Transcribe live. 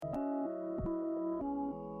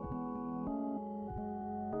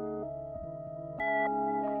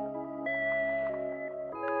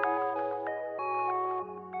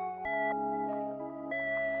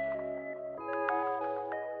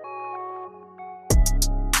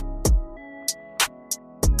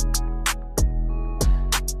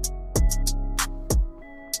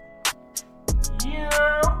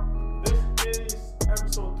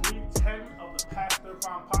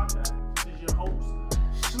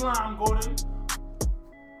Slime Gordon.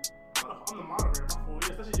 I'm the moderator. My fault.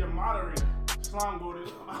 Yes, this is your moderator, Slime Gordon.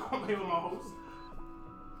 I'm here with my host.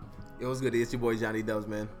 Yo, what's good? It's your boy Johnny Dubs,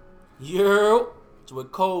 man. Yo, it's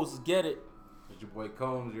with Coles. Let's get it. It's your boy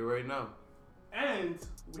Combs. You already know. And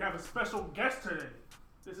we have a special guest today.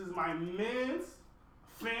 This is my man's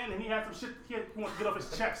fan, and he has some shit he wants to get off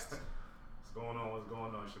his chest. What's going on? What's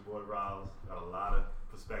going on? It's your boy Riles. Got a lot of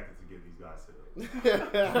perspective to give these guys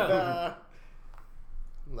today.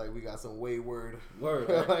 Like we got some wayward Word.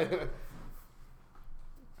 Okay,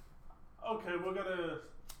 we're gonna.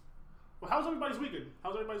 Well, how's everybody's weekend?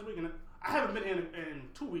 I haven't been in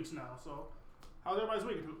 2 weeks now, so how's everybody's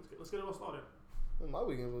weekend? Let's get it all started. My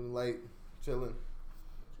weekend was like chilling.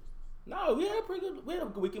 No, we had a pretty good. We had a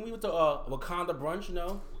good weekend. We went to Wakanda brunch. You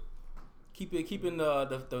know, keeping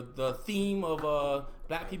the theme of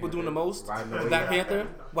black people doing the most. Black Panther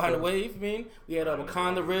behind the wave. I mean, we had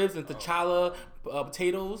Wakanda ribs and T'Challa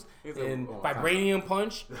potatoes and vibranium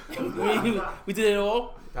punch. we did it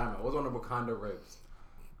all. Time out. What's on the Wakanda ribs?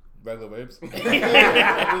 Regular ribs. They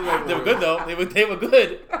were good though. They were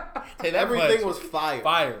good. Everything was fire.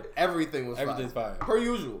 Fire. Everything's fire. Per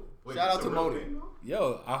usual. Wait, Shout out it's a to real Moni. thing?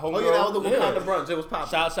 Yo, our homegirl. Oh yeah, that was the Wakanda brunch. It was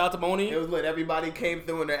popping. Shout out to Moni. It was lit. Everybody came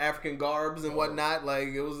through in their African garbs and whatnot. Like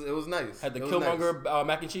it was nice. Had the It was Killmonger nice.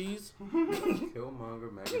 Mac and cheese.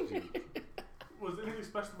 Killmonger mac and cheese. Was there anything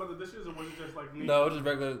special about the dishes, or was it just like me? No, just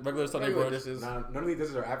regular Sunday Regular brunch. dishes. Nah, none of these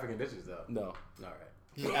dishes are African dishes though. No, All right.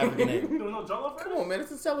 just African name. There was no jollof rice? Come on, man. It's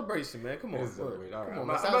a celebration, man. Come on. It's celebrate. All right. Come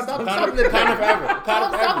on, I'm man. not- Stop Kind nitpicking. of forever.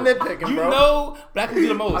 Stop nitpicking, You bro. know, black people do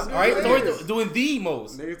the most. I'm All right, just so saying. we're doing the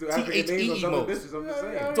most. Niggas do African names on THEE some of the most. dishes. I'm just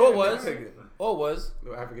saying. So it was. Nitpicking. Oh, it was.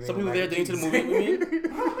 No African Some name people on there mac didn't to the and movie.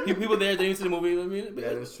 cheese. I mean, people there didn't to the movie. I mean,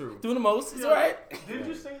 That is true. doing the most. It's Yeah. all right. Did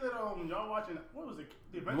you say that y'all watching, what was it?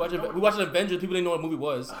 The We Avengers? watching Avengers. People didn't know what the movie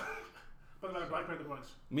was. But like Black Panther bunch.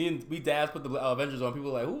 We dads put the Avengers on.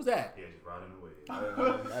 People were like, who's that? Yeah, just riding away. I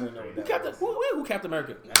didn't know Who what Captain? that was. Who Captain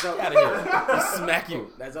America? That's Get how- out of here. I'll smack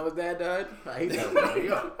you. That's how his dad died. I hate that. One.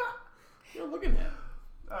 Yo, you're looking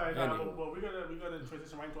at. Alright, Anyway. well, we're gonna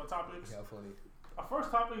transition right into our topics. Yeah, funny. Our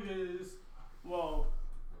first topic is, well,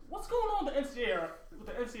 what's going on with the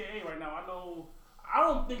NCAA right now? I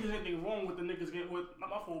don't think there's anything wrong with the niggas getting with not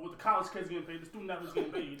my fault, with the college kids getting paid, the student athletes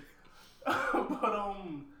getting paid. But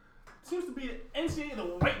seems to be the NCAA, the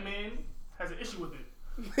white man, has an issue with it.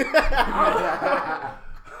 I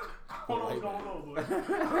don't know what's going on,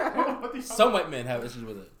 boy. What these- Some white men have issues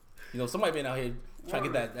with it. You know, some white men out here trying to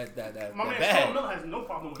get that My man Sean bag. Miller has no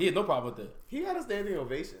problem with He it. had no problem with it. He had a standing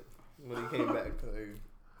ovation when he came back. Like,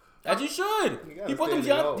 As you should. You gotta He put them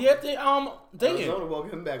stand it dating. Arizona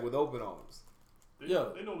welcomed him back with open arms. They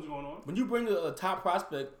Yo. know what's going on. When you bring a top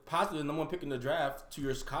prospect, possibly the number one pick in the draft to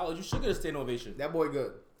your college, you should get a standing ovation. That boy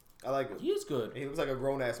good. I like him. He is good. He looks like a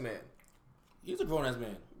grown ass man. He's a grown ass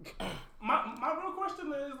man. My real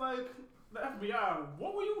question is like the FBI.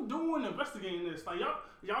 What were you doing investigating this? Like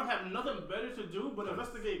y'all have nothing better to do but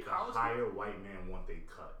investigate The college. higher white man want they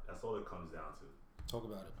cut. That's all it comes down to. Talk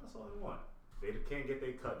about it. That's all they want. They can't get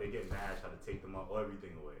their cut. They get mad, try to take them up,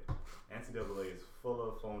 everything away. NCAA is full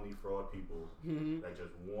of phony fraud people that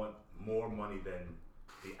just want more money than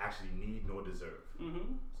they actually need nor deserve. Mm-hmm.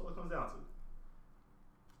 That's all it comes down to.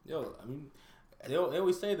 Yo, I mean, they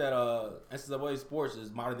always say that NCAA sports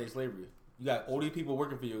is modern day slavery. You got all these people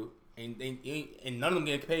working for you, and none of them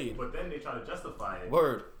getting paid. But then they try to justify it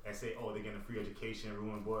Word. and say, oh, they're getting a free education,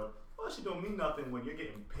 ruin board. Well, that shit don't mean nothing when you're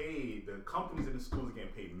getting paid. The companies in the schools are getting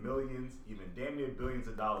paid millions, even damn near billions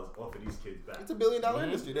of dollars off of these kids' back. It's $1 billion Mhm.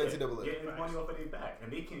 industry, the NCAA. Getting money off of their back,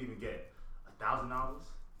 and they can't even get $1,000.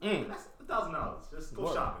 Mm. That's $1,000. Just go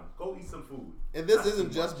Word. shopping, go eat some food. And this That's isn't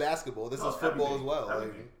too just much. basketball. This No, is football everything. as well. Like,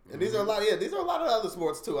 Everything. and these are a lot. Yeah, these are a lot of other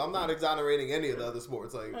sports too. I'm not exonerating any of the other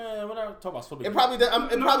sports. Like, We're not talking about swimming. it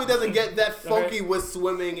probably doesn't get that funky with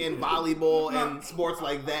swimming and volleyball and sports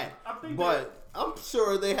like that. I think But I'm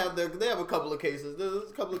sure they have a couple of cases. There's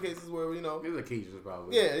a couple of cases where These are Keisha's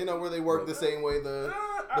probably. yeah, where they work the same way the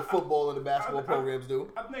football and the basketball programs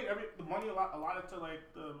do. I think the money allotted to like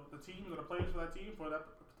the teams or the players for that team for that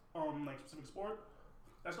like specific sport.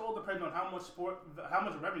 That's all depending on how much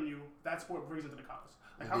revenue that sport brings into the college.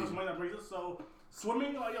 Like how much money that brings us. So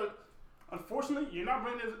swimming, like unfortunately, you're not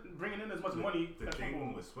bringing in as much money. The as thing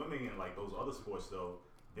football. with swimming and like those other sports though,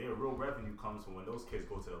 their real revenue comes from when those kids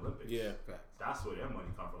go to the Olympics. Yeah. That's where their money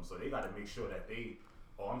comes from. So they got to make sure that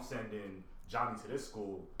I'm sending Johnny to this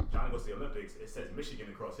school. Johnny goes to the Olympics. It says Michigan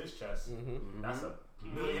across his chest. That's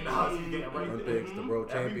 $1 million he's getting right there. Olympics, the World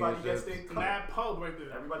Everybody gets Championships. their cut. Mad pub right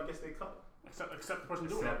there. Everybody gets their cut. Except the person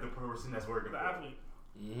doing Except it. the person that's working The for it. athlete.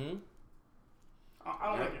 Mm-hmm. I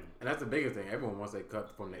don't like it. And that's the biggest thing. Everyone wants that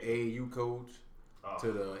cut from the AAU coach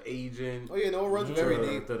to the agent. Oh yeah, no, it runs very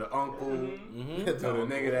deep. To the uncle, Mm-hmm. to the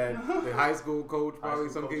nigga that the high school coach, probably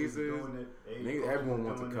in some cases. Nigga, Everyone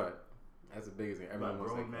wants a cut. That's the biggest thing. Everyone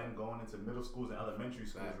wants grown that men cut. going into middle schools and elementary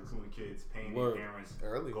schools, recruiting kids, paying Word. their parents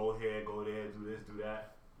Early. go here, go there, do this, do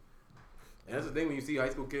that. And that's the thing when you see high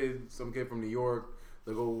school kids, some kid from New York,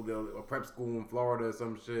 they go to a prep school in Florida or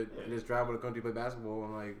some shit, and just travel the country play basketball.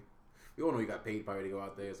 And like, we all know you got paid probably to go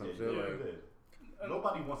out there or some shit. Yeah, Like,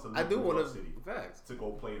 nobody wants to live I do in New want York to City facts. to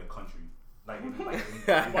go play in a country like in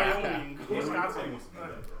Wyoming, Nobody Wisconsin. wants to do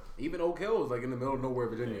that, bro. Even Oak Hill is like in the middle of nowhere,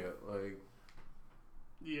 Virginia. Like,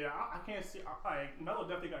 Yeah, I can't see. Like Melo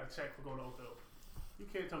definitely got a check for going to Oak Hill. You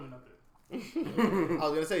can't tell me nothing. I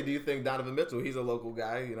was gonna say, do you think Donovan Mitchell? He's a local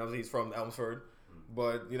guy. You know, he's from Elmsford,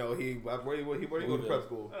 but you know, where do you go to prep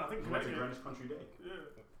school? I think He went to Connecticut. Greenwich Country Day. Yeah.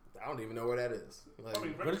 I don't even know where that is. Like, I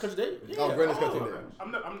mean, Greenwich Country Day? Yeah. Oh, Greenwich Country Day.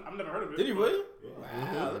 I've never heard of it. Did he really?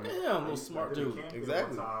 Yeah. Wow, look at him, little smart dude.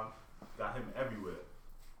 Exactly. Time, got him everywhere.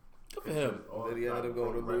 Good for him. Did he end up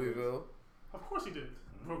going to Louisville? Of course he did.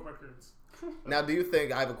 Broke records. Now, do you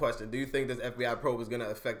think? I have a question. Do you think this FBI probe is gonna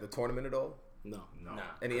affect the tournament at all? No. No.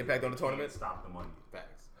 Any impact on the tournament? Can't stop the money.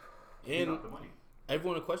 Facts. Can't And stop the money.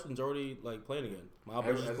 everyone in question's already like playing again. Miles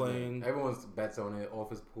Bridges is playing. Everyone's bets on it.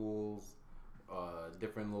 Office pools,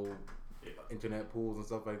 different little internet pools and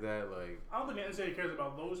stuff like that. Like, I don't think the NCAA cares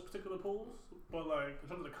about those particular pools, but like in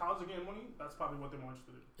terms of the college getting money, that's probably what they're more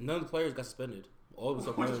interested in. None of the players got suspended. All of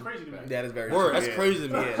them Which is crazy to me. That is very Word, true. that's yeah. crazy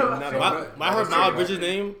to me. Yeah, none of When them. I heard Miles Bridges'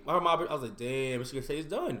 name, I was like, damn, Michigan State's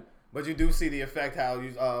done. But you do see the effect how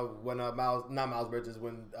you when Miles Bridges,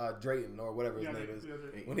 when Drayton or whatever his name is,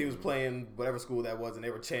 when he was playing whatever school that was, and they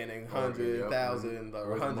were chanting 100,000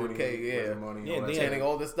 or 100K, Yeah, chanting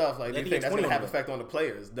all this stuff. Like, do you think that's gonna have $20 effect on the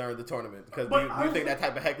players during the tournament? Because But do you think that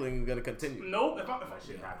type of heckling is gonna continue? No, if That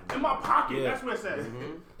shit happened. in my pocket, Yeah. that's what it says.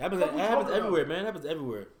 That happens everywhere, man. That happens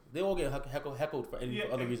everywhere. They all get heckled for any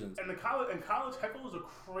other and, reasons. And college heckles are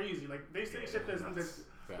crazy. Like they say shit that's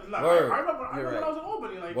not. Word. I remember when right. I was in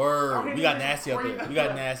Albany. Like, Word, we got nasty out crazy. there. We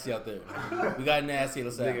got nasty out there. We got nasty.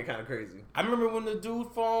 Let's Nigga, say. kind of crazy. I remember when the dude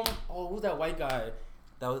from who's that white guy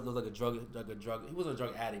that was like a drug. He wasn't a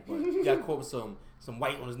drug addict, but he got caught with some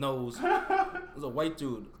white on his nose. It was a white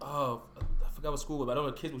dude. Oh, I forgot what school, but I know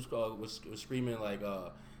the kids was screaming like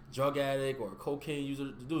drug addict or cocaine user.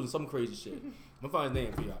 The dude was some crazy shit. I'm gonna find his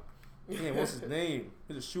name for y'all. Damn, what's his name?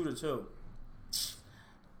 He's a shooter too.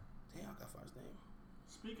 Damn, I gotta find his name.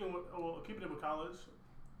 Keeping it with college,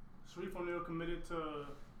 Sharif O'Neal committed to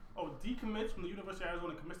decommits from the University of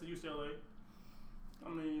Arizona and commits to UCLA. I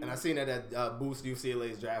mean, And I seen that boost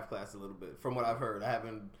UCLA's draft class a little bit. From what I've heard,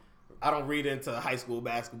 I don't read into high school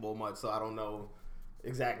basketball much, so I don't know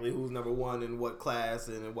exactly who's number one in what class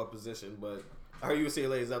and in what position. But I heard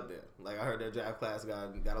UCLA is up there. Like, I heard their draft class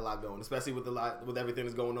got a lot going, especially with everything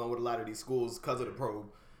that's going on with a lot of these schools because of the probe.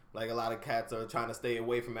 Like, a lot of cats are trying to stay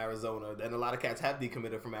away from Arizona, and a lot of cats have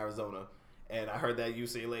decommitted from Arizona. And I heard that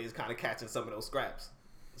UCLA is kind of catching some of those scraps.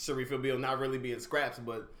 Sharif O'Neal not really being scraps,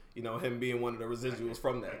 but you know, him being one of the residuals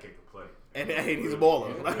from that. That kid can play. And he's a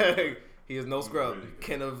baller. Yeah. Like, he is no scrub. Really good.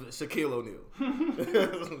 Ken of Shaquille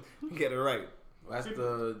O'Neal. Get it right. that's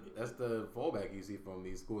the fallback you see from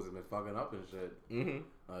these schools that been fucking up and shit. Mm-hmm.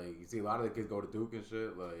 Like, you see a lot of the kids go to Duke and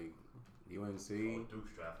shit. Like UNC.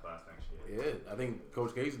 Duke's draft class next year. Yeah, I think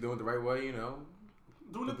Coach K is doing it the right way. You know,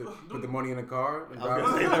 put the I money in the car. And I drive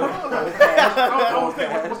was it. was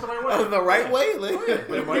thinking, what's the right way? the right way? Like, Put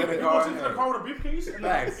the money in the You car. go into the car with a briefcase and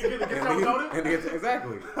Facts. get out without it?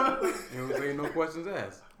 Exactly. You know what I'm saying? No questions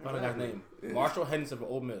asked. Found the guy's name. Marshall Henderson from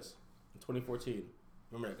Ole Miss in 2014.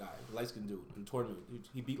 Remember that guy? The light skinned dude in the tournament.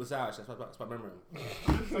 He beat LaSalle. That's what I remember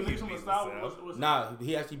him. So you some of the style was Nah,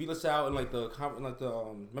 he actually beat LaSalle in like the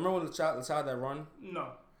remember when LaSalle that run? no.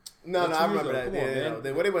 no, Like I 2 years remember ago. that. Come on, Yeah, man.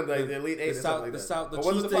 they went like the Elite Eight or something like that. The Or was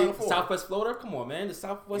it the Tuesday, Final Four? Southwest Florida. Come on, man. The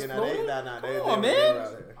Southwest Yeah, Florida. they Come on, were man. out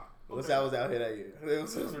here. LaSalle was out here that year. It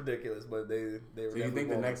was ridiculous, but they were. So you definitely think the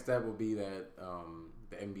balling. next step will be that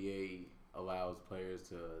the NBA allows players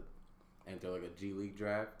to enter like a G League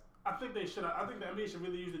draft? I think they should. I think the NBA should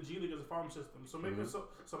really use the G League as a farm system. So make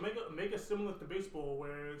make it similar to baseball,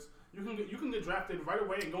 where it's, you can get drafted right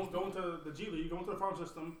away and go into the G League, go into the farm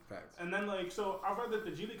system, Facts. and then I've read that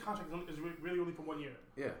the G League contract is really only for 1 year.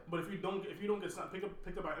 Yeah. But if you don't get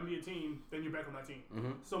picked up by an NBA team, then you're back on that team.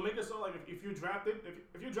 Mm-hmm. So make it so like if you're drafted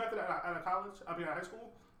at a college, at high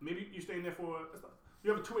school, maybe you stay in there for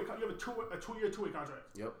you have a 2-year contract.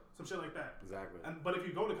 Yep. Some shit like that. Exactly. But if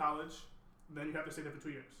you go to college, then you have to stay there for 2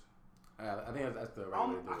 years. I think that's the right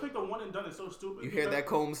way to do I think the one and done is so stupid. You hear that,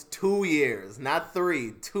 Combs? 2 years, not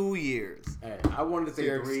 3. 2 years. Hey, I wanted to say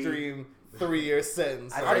Your 3. extreme 3-year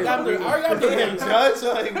sentence. I already got the judge.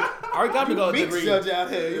 Like, I already got to go Meeks degree. judge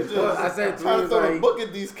out here. You just I said trying to 3 throw a like- book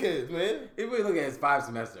at these kids, man. If we look at it, it's 5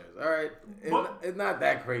 semesters. All right, it's not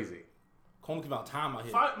that crazy. Combs came out time out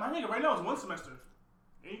here. 5, my nigga, right now is 1 semester.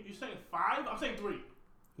 You saying 5? I'm saying 3.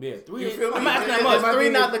 Yeah, 3. You feel me? I'm not asking that Is much. My 3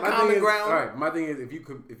 thing not is- the my common thing is- ground? All right, my thing is if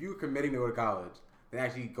you were committing to go to college, then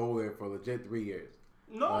actually go there for legit 3 years.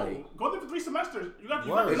 No, Like- go there for 3 semesters. You got the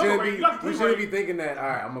You number shouldn't right. be, You got the you 3 shouldn't right. be thinking that, all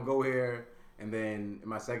right, I'm going to go here, and then in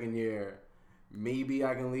my second year, maybe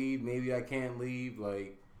I can leave, maybe I can't leave.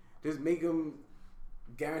 Like, just make them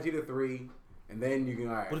guaranteed a 3, and then you can,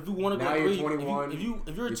 all right. But if you want to now go 3, you're 21.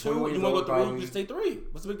 if you're a 2 21 and you years want old, to go 3, probably. you just stay 3.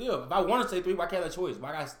 What's the big deal? If I want to stay 3, why can't I have a choice?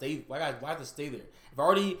 Why gotta stay? Why I have to stay there? If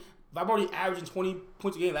I'm already averaging 20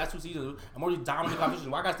 points a game last 2 seasons, I'm already dominating the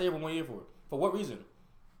competition. Why I gotta stay here for 1 year for? For what reason?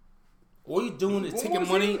 All you doing is taking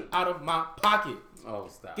money out of my pocket. Oh,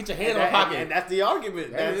 stop. Get your hand in my pocket. And that's the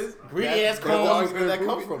argument. That That's is. Greedy that's- ass that's the Combs. argument that Could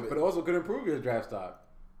comes improve from it, it. But also could improve your draft stock.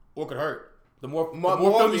 Or could hurt. The more More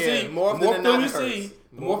film you yeah, see, more the more than film not you hurts. see,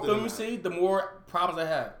 the More more than film you not. see, the more problems I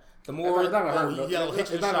have. The more It's not gonna hurt. you gotta hit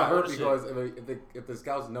It's your not shot. gonna hurt all this shit. because if the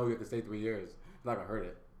scouts know you have to stay 3 years, it's not gonna hurt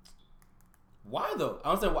it. Why though?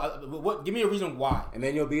 I don't understand why. What? Give me a reason why. And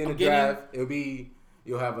then you'll be in the I'm getting- draft.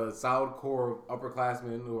 You'll have a solid core of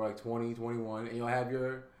upperclassmen who are like 20, 21, and you'll have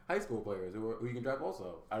your high school players who you can draft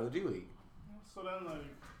also out of the G League. So then, like,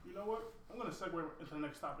 you know what? I'm gonna segue into the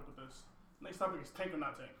next topic with this. Next topic is tank or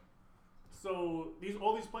not tank. So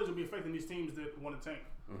all these players will be affecting these teams that want to tank.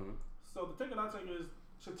 Mm-hmm. So the tank or not tank is,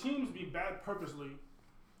 should teams be bad purposely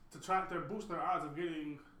to try to boost their odds of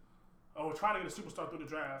getting or trying to get a superstar through the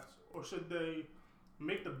draft, or should they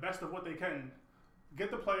make the best of what they can? Get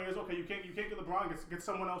the players. Okay, you can't get LeBron. Get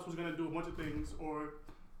someone else who's gonna do a bunch of things, or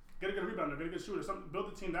get a good rebounder, get a good shooter.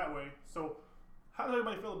 Build the team that way. So how does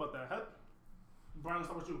everybody feel about that? Brian, let's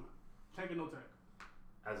start with you. Tank or no tank?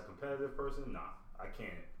 As a competitive person, nah, I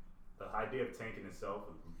can't. The idea of tanking itself,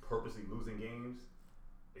 of purposely losing games,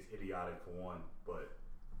 is idiotic for one. But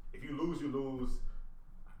if you lose, you lose.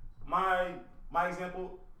 My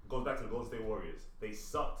example goes back to the Golden State Warriors. They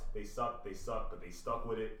sucked, but they stuck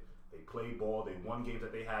with it. They played ball. They won games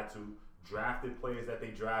that they had to. Drafted players that they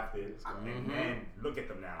drafted, and man, look at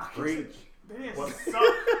them now. Preach. They didn't What? suck.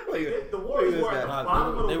 The Warriors were at the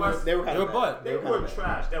bottom of the West. They were They were butt. They were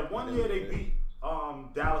trash. That one year they beat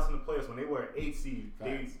Dallas in the playoffs when they were 8 seed.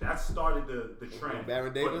 That started the trend.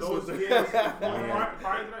 Baron But Davis those was- years, Prior to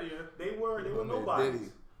that, yeah. they were Diddy.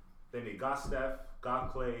 nobodies. Then they got Steph,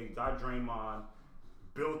 got Clay, got Draymond,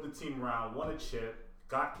 built the team around, won a chip,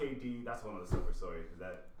 got KD. That's one of the separate stories because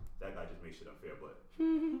that guy just makes shit unfair.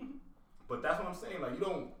 But that's what I'm saying. Like you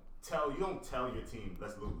don't tell your team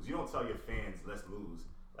let's lose. You don't tell your fans let's lose.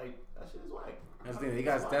 Like that shit is whack. That's the thing. They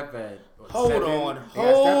got Steph at Hold 7. on. They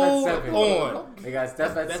got Hold Steph at 7. on. They got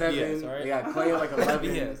Steph at That's 7. BS, all right? They got Clay at like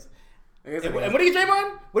 11. Yes. They got And what do you get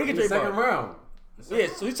Draymond? What do you in get the second Draymond? round. Yeah,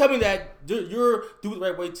 so you tell me that your do it the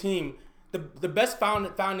right way team, the best found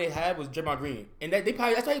they had was Draymond Green, and that's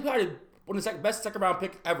why he probably one of the best second round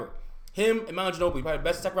picks ever. Him and Manu Ginobili probably the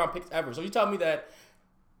best second round picks ever. So you tell me that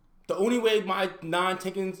the only way my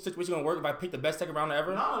non-tanking situation gonna work if I pick the best second round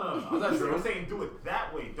ever? No. I'm saying do it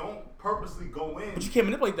that way. Don't purposely go in. But you can't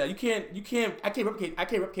manipulate that. You can't. I can't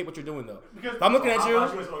replicate what you're doing though. Because If I'm looking at How you.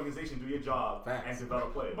 about you as an organization do your job Facts. and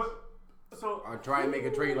develop players? But so Or try and make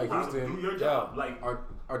a trade like How to do Houston. your job. Like Or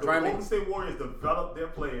the try and Golden make. State Warriors developed their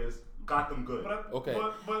players, got them good. Okay.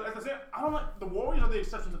 But as I said, I don't like the Warriors are the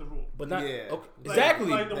exception to the rule. But not Yeah. okay. Like- Exactly.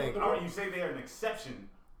 like the Thank All right, you say they're an exception,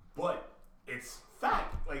 but it's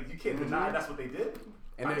fact. Like you can't deny that's what they did.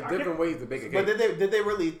 And there's I different can't- ways to make a But case. did they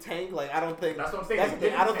really tank? Like I don't think That's what I'm saying. That's They the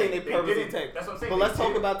thing. I don't think didn't they tank. They purposely didn't. tanked. That's what I'm saying. But They let's talk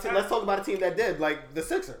didn't. about a team that did, like the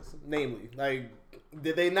Sixers, namely. Like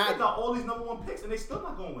did they They not? got all these number 1 picks and they still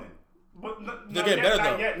not gonna win. But They're getting better,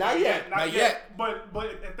 though. Not yet. But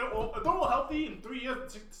if they're all healthy in 3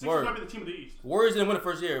 years, Sixers Word. might be the team of the East. Warriors didn't win the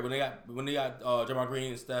first year when they got Draymond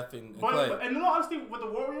Green and Steph and Clay. But in all honesty, with the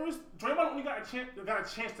Warriors, Draymond only got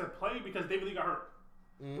a chance to play because David Lee got hurt.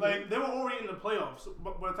 Like they were already in the playoffs,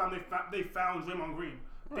 but by the time they found Draymond Green,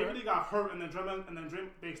 David Lee got hurt, and then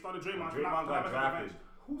they started Draymond. When Draymond got not having the drafted, bench.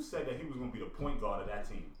 who said that he was gonna be the point guard of that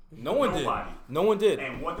team? No one Nobody. did. No one did.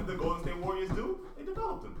 And what did the Golden State Warriors do? They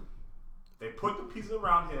developed him. They put the pieces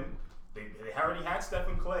around him. They already had Steph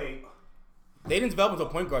and Clay. They didn't develop him to a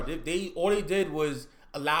point guard. All they did was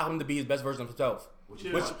allow him to be his best version of himself. Which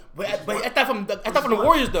Yeah. is But what? that's not from is the what?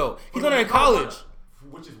 Warriors though. He's not in college.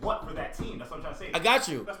 Which is what for that team? That's what I'm trying to say. I got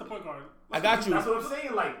you. That's the point guard. I got you. That's what I'm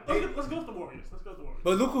saying. Like, Let's go with the Warriors.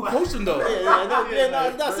 But look who coached him though.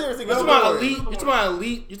 Not seriously. You're talking about elite. You're talking about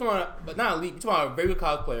elite. You're talking about, but not elite. You're talking about a very good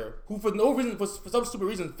college player who, for no reason, for some stupid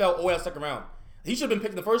reason, fell all that second round. He should have been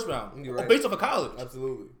picked in the first round, You're right. based off of college.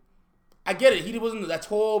 Absolutely. I get it. He wasn't that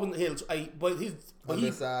tall, but he's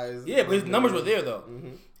Undersized. yeah, but his numbers were there though,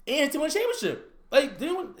 and he won a championship. Like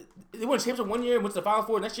they won a championship one year, went to the Final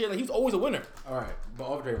Four next year. Like he was always a winner. All right, but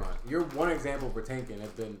off Draymond, your one example for tanking has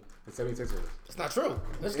been the 76ers. It's not true.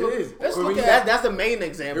 Let's It look, is. Let's But look when at That's the main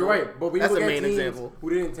example. You're right, but when that's you the look at main teams example. who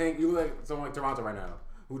didn't tank, you look like someone like Toronto right now,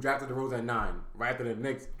 who drafted the Rose at 9, right after the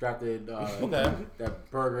Knicks drafted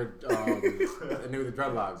that burger, the nigga with the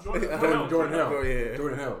dreadlocks, Jordan Hill. Oh, yeah.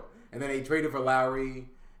 Jordan Hill, and then they traded for Lowry,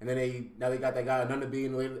 and then they got that guy Anunda B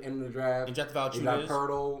in the end of the draft. And drafted They got Valanciunas.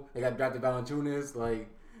 Pirtle. They got drafted Valanciunas. Like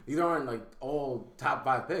these aren't like all top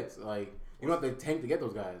 5 picks. Like you don't have to tank to get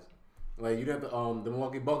those guys. Like you have to. The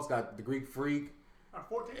Milwaukee Bucks got the Greek Freak. At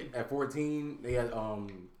 14. At 14, they had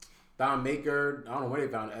Don Maker. I don't know where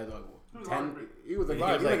they found it. At 10. He was like, Yeah,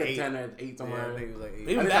 he was like a 8. 10 at 8 somewhere. Yeah, I think he was like 8.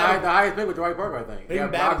 They I think bad. the highest pick was Dwight Parker, I think. They've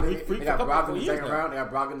been bad with Greek They got for a Brock couple in the years second now. round. They got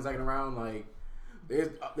Brock in the second round. Like,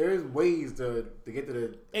 there's ways to get to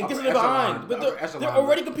the and upper get them behind. echelon- But upper they're echelon.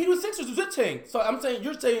 already competing with Sixers who's a tank. So I'm saying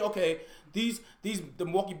you're saying okay, the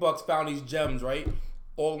Milwaukee Bucks found these gems right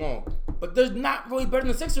all along, but they're not really better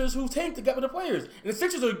than the Sixers who tank to get with the players. And the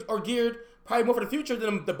Sixers are geared probably more for the future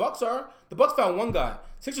than the Bucks are. The Bucks found one guy.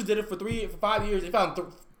 Sixers did it for 5 years. They found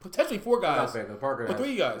potentially 4 guys. That's fair. Parker But has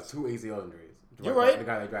 3 guys. 2 ACL injuries. You're right. The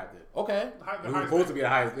guy they drafted. Okay. He was supposed to be the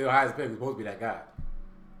highest pick. He was supposed to be that guy.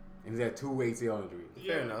 And he's had 2 ACL injuries.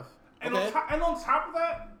 Yeah. Fair enough. And, Okay. on top of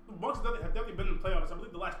that, the Bucks have definitely been in the playoffs. I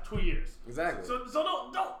believe the last 2 years. Exactly. So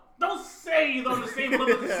don't say they're on the same level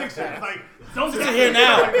as the Sixers. Like don't Sixers gas here the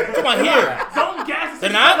now. Sixers like Come on here. Don't gas the They're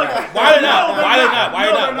Sixers not. like that. Why they not? No, they're Why they not? Why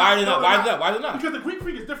they No, not? they're Why they No, not? they're Why they not? Why they not? Because the Greek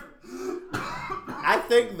Freak is different. I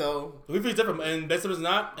think though. The Greek Freak's different, and Ben Simmons is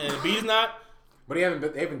not, and Embiid is not. But they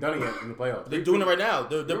haven't done it yet in the playoffs. They're doing it right now.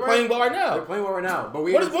 They're You're playing well right They're now. playing well right now. But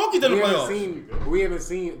What has Milwaukee done in the playoffs? We haven't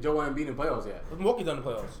seen Joel Embiid in playoffs yet. Milwaukee done the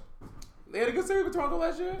playoffs. They had a good series with Toronto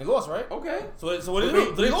last year. They lost, right? Okay. So what But did they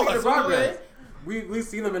do? They we've seen the lost. progress. We've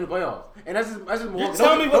seen them in the playoffs, and that's just Milwaukee.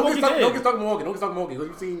 tell me what Don't Milwaukee get did. stuck Milwaukee. Don't get stuck Milwaukee.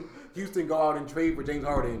 You've seen Houston go out and trade for James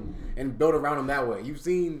Harden and build around him that way. You've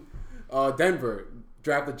seen Denver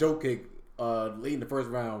draft a Joe kick late in the first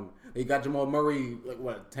round. They got Jamal Murray,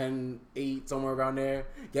 10-8, somewhere around there.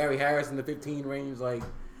 Gary Harris in the 15 range. Like,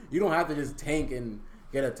 you don't have to just tank and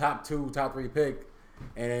get a top 2, top 3 pick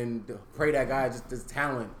and pray that guy just this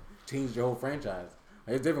talent changed your whole franchise.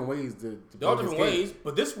 There's different ways to There are build this different game. ways,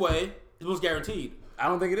 but this way it was guaranteed. I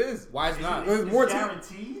don't think it is. Why is it not? There's more teams.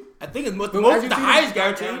 Guaranteed? I think it's But most as you the see, highest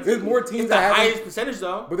guaranteed. There's more teams It's the that highest haven't. percentage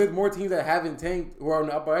though. But there's more teams that haven't tanked who are on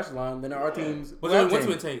the upper echelon than there are teams. But who they're have went to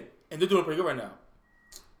tanked. a tank, and they're doing pretty good right now.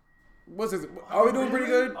 What's this? Are we doing pretty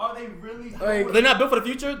good? Are they really? Like, They're not built for the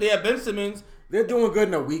future. They have Ben Simmons. they're doing good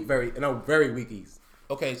in a very weak East.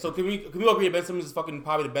 Okay, so can we agree that Ben Simmons is fucking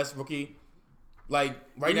probably the best rookie, like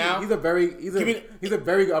right now? He's a very Give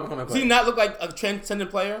good upcoming Does he player. not look like a transcendent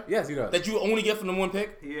player Yes, he does. that you only get from the 1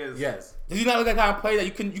 pick? He is. Yes, Does he not look like that kind of player that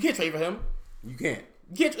you can't trade for him? you can't.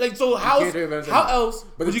 You can't like so how can't trade Ben how Simmons. else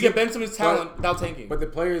But would the you get team- Ben Simmons' talent without tanking? But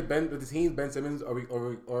the teams Ben Simmons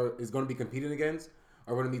or is going to be competing against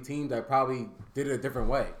are going to be teams that probably did it a different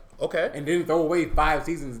way okay, and didn't throw away 5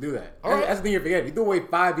 seasons to do that. All right. That's the thing you're forgetting. You threw away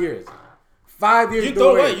 5 years. 5 years. you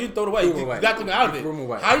throw it away. You throw it away. Threw You it away. got them out of You threw them it.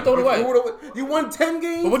 away. How you throw it away? You threw it away. You won 10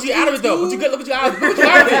 games. But what you get out of it though? 18? What you get? Look what you got out of it. Look what you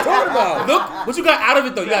got out of it. Talking about? Look what you got out of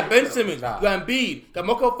it though. You got Ben Simmons. Stop. You got Embiid. You got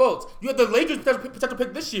Markel Fultz. You got the Lakers potential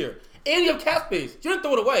pick this year, and you have cap space. You didn't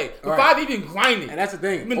throw it away. The All right. 5 even grinding. And that's the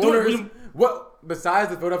thing. You've been doing Owners, it. what besides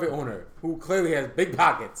the Philadelphia owner, who clearly has big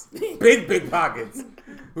pockets, big pockets,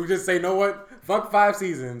 who just say, "Know what? Fuck 5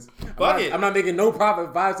 seasons. Fuck it. I'm not making no profit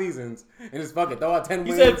for 5 seasons, and just fuck it. Throw out 10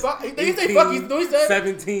 He wins. said fuck- he didn't say 18, fuck, he said-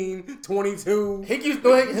 17, 22, Hinkie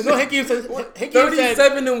said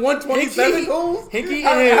 37 and 127 Hinkie- goals. Hinkie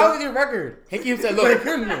How and how's your record? Hinkie said, My "Look,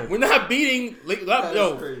 goodness. we're not beating.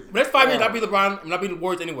 Yo, crazy. next 5 years, not beat LeBron. I'm not beating the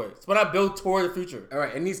Warriors anyway. So why not build toward the future? All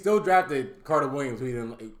right, and he still drafted Carter Williams, who he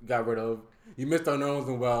didn't got rid of. You missed on Owens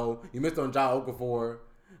and Well. You missed on Ja Okafor.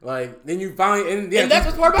 Like, then you finally and that's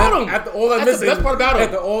what's part about him. After all that That's missing, the best part about him.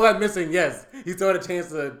 After all that missing, yes, he still had a chance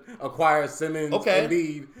to acquire Simmons, Okay.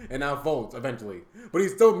 Embiid, and now Fultz eventually. But he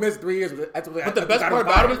still missed 3 years. But the best part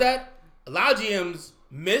about him is that a lot of GMs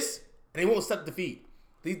miss and they won't accept defeat.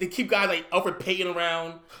 They keep guys like Alfred Payton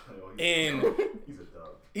around, and He's a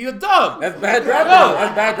dog. he's a dub. That's bad drafting. No,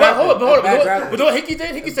 That's bad but hold drafting. on, That's bad But drafting. you know what Hickey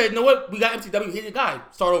did? Hickey said, "You know what? We got MCW. He's the guy.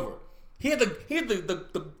 Start over." He had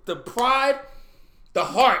the pride, the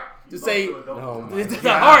heart to say Oh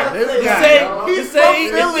the heart to say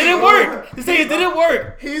it didn't work. To say it didn't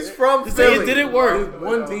work. He's from To say Philly. it didn't work.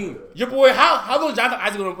 One team. Your boy, how long Jonathan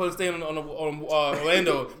Isaac gonna put stay on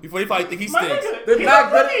Orlando before they probably think he My stinks? nigga, They're he's not a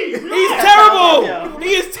good. rookie. He's terrible. He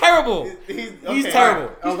is terrible. He's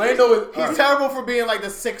terrible. Orlando is. He's terrible for being like the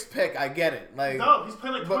 6th pick. I get it. Like, No, he's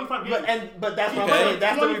playing like 25 games. but that's what Okay. I'm saying.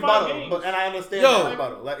 That's the 25 rebuttal. games. And I understand Yo. the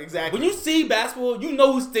rebuttal. Like, exactly. When you see basketball, you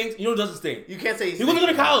know who stinks. You know who doesn't stink. You can't say He wasn't good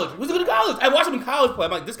in college. He wasn't good in college. I watched him in college play.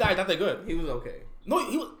 I'm like, this guy's not that good. He was okay. No,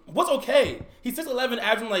 what's okay? He's 6'11",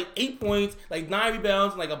 averaging like 8 points, like 9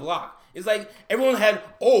 rebounds, and like a block. It's like everyone had,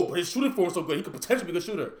 but his shooting form was so good. He could potentially be a good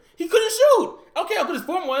shooter. He couldn't shoot. Okay, how good his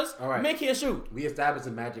form was. All right. Man can't shoot. We established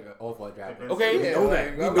the Magic off our draft. Okay. We know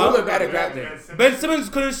that. We Yeah, know well, that bad at drafting. Ben Simmons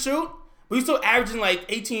couldn't shoot, but he's still averaging like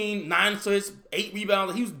 18, 9 assists, 8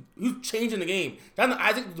 rebounds. He was changing the game. Jonathan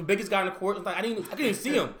Isaac was the biggest guy in the court. It's like, I couldn't even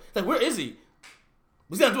see him. It's like, where is he?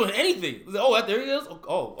 He's not doing anything. It's like, there he is.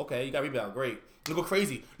 Oh, okay, you got rebound. Great. Look go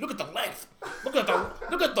crazy. Look at the length. Look at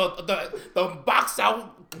the box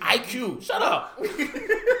out IQ. Shut up. I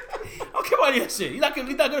don't care about any of that shit. He's not good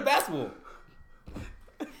at basketball.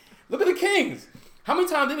 Look at the Kings. How many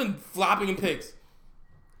times they've been flopping in picks?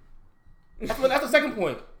 That's the second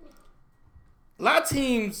point. A lot of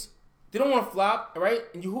teams, they don't want to flop, right?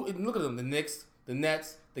 And look at them. The Knicks, the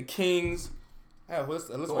Nets, the Kings. Let's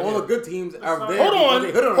So right all here. the good teams are there. Hold because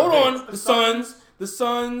they hit on. our picks. The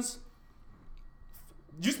Suns.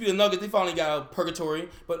 Used to be the Nuggets. They finally got out of purgatory.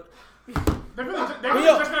 But They really just got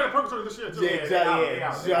out of purgatory this year, too.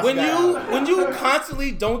 Yeah. when you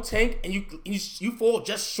constantly don't tank and you fall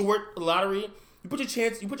just short of the lottery, you put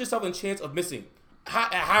yourself in chance of missing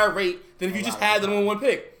at a higher rate than if you just had the number 1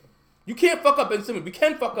 pick. You can't fuck up Ben Simmons. We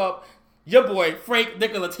can fuck up your boy Frank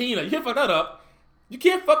Nicolatina. You can't fuck that up. You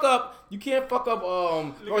can't fuck up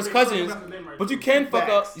Royce Cousins, but you can fuck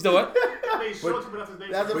up. You know what? That's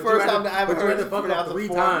the But first you time that I've but you heard had to fuck pronounce up a 3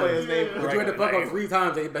 foreign times. player's name But you had to fuck correctly. up 3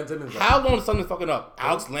 times to hit Ben Simmons. How long is something fucking up?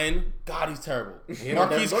 Alex Len, God, he's terrible.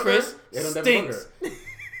 Marquise Chris stinks.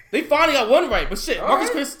 They finally got one right, but shit, Marquise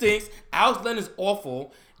Chris stinks. Alex Len is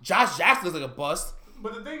awful. Josh Jackson is like a bust.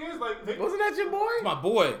 But the thing is, like, Wasn't that your boy? My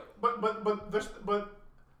boy.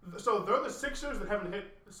 so they're the Sixers that haven't hit.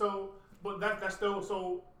 So, but that's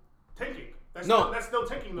still tanking. That's still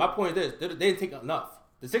tanking. My point is this: they didn't take enough.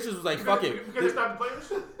 The Sixers was like, fuck it. Because they started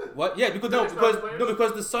players. What? Yeah, because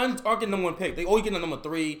the Suns aren't getting number 1 pick. They always get a number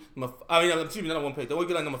 3. Not number 1 pick. They always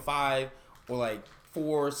get like number 5 or like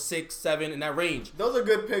 4, 6, 7 in that range. Those are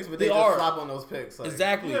good picks, but They they are. just flop on those picks. Like.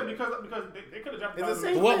 Exactly. Yeah, because they could have drafted. It's the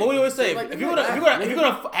same What we always say, Like if the you're Knicks.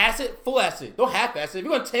 gonna full asset, don't half asset. If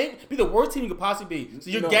you're gonna tank, be the worst team you could possibly be. So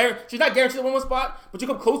you're she's not guaranteed the 1 spot, but you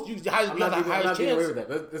come close. You have I'm a not giving higher away chance. with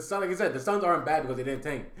that. The Suns, like you said, the Suns aren't bad because they didn't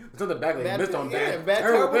tank. The Suns are bad because they missed on bad,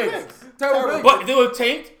 terrible picks. Terrible picks. But if they would have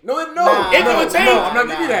tanked, No. If they would tank, I'm not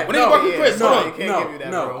giving you that. When they get Marquise Chris, hold on. You can't give you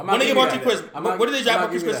that, bro. I'm not When they get giving you Marquise that. Chris, I'm not- what did they I'm draft not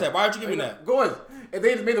Marquise giving Chris you at? Why aren't you giving me that? Go on. If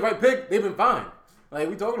they just made the right pick, they've been fine. Like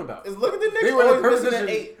we talking about. Look at the Knicks. They were in a always perfect missing at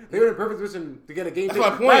position. 8. They were in a perfect position to get a game. That's my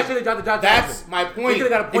point. Last year they drafted Josh That's Jackson. my point. They could've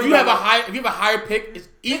got a If point you have a guard. higher pick, it's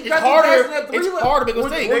Jackson harder. had 3 It's left. harder to make a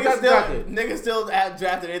What- mistake. what- Niggas still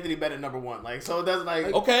drafted Anthony Bennett number 1. Like, so it doesn't like.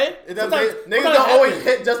 Okay. It doesn't. Sometimes- Niggas sometimes don't it always happens.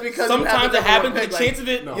 hit just because. you have Sometimes the it number happens, 1 but pick. the chance of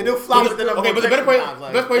it. No. You do flop with the number 1 Okay, but the pick better player, sometimes,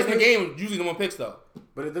 like. best players in the game usually number 1 picks though.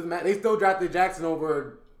 But it doesn't matter. They still drafted Jackson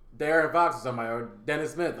over De'Aaron Fox or somebody or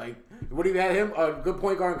Dennis Smith. Like, what if you had him a good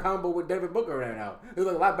point guard in combo with Devin Booker right now? It was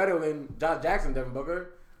like a lot better than Josh Jackson, Devin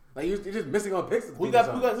Booker. Like you're just missing on picks. Who's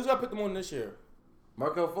got picked them on this year?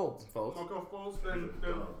 Markel Fultz. Markel Fultz, then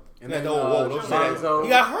And Yeah, then, don't say that. Lonzo. He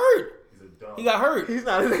got hurt. He's a dub. He got hurt. He's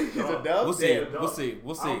not. He's a dub. We'll see. Yeah, We'll see.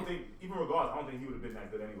 We'll I see. don't think, even regardless, I don't think he would have been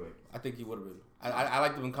that good anyway. I think he would have been. I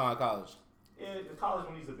liked him in college. Yeah, in college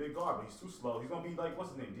when he's a big guard, but he's too slow. He's gonna be like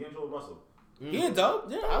what's his name, D'Angelo Russell. He ain't dub.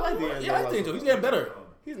 Yeah, I like D'Angelo Yeah, I think so. He's getting better.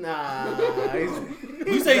 He's not.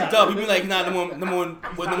 When you say dub, you mean like he's not number one?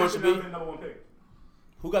 What number one should be? Number 1 pick.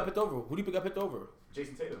 Who got picked over? Who do you got picked over?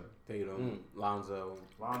 Jason Tatum, Tatum, Lonzo.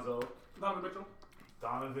 Lonzo, Donovan Mitchell.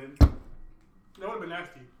 Donovan. That would have been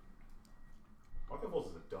nasty. Markel Fultz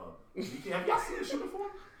is a dub. Have y'all seen the shooting form?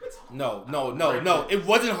 It's No. It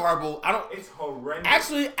wasn't horrible. I don't. It's horrendous.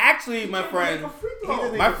 Actually, my friend,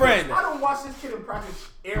 my friend, I don't watch this kid in practice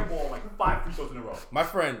airball like 5 free throws in a row. my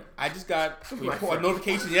friend. I just got a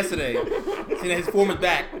notification yesterday saying that his form is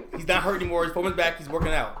back. He's not hurt anymore. His form is back. He's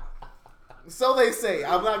working out. So they say.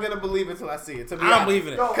 I'm not gonna believe it until I see it. To be I don't honest. believe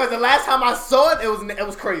in it. Because the last time I saw it, it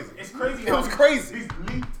was crazy. It's crazy. It was crazy. These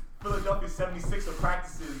leaked Philadelphia 76er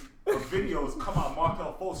practices of videos come out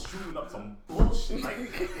Markelle Fultz shooting up some bullshit.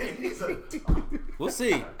 Like, he's a, We'll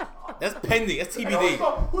see. That's pending. That's Hey, TBD.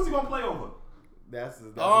 who's he gonna play over? That's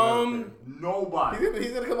another thing. Nobody.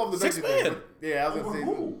 He's gonna come off the bench. Six man. Yeah, I was Over gonna say.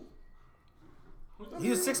 who?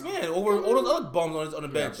 He's a 6 man over all those other bums on the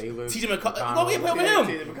bench. Baylor, TJ McConnell. McConnell. No, we ain't playing with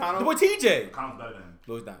TJ him. McConnell. The boy TJ. Connor's better than him.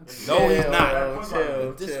 No, he's not. No, he's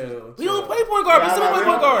not. Chill. We don't play point guard. We still play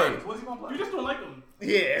point guard. What's he gonna play? You just don't like him.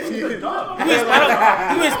 Yeah. He's a dog. He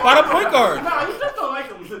was spot up point guard. Nah, you just don't like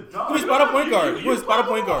him. He's a dog. He was spot up point guard. He was spot up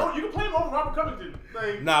point guard. You can play him over Robert Covington.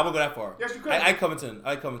 Like, Nah, I won't go that far. Yes, you could. I like Covington.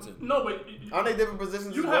 no, but Aren't they different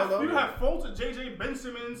positions you as well, have though? you have Fultz, JJ, Ben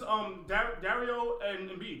Simmons, Dario, and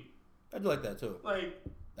Embiid. I do like that too. Like,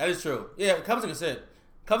 That is true. Yeah, Covington can sit.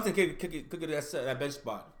 Covington could get that bench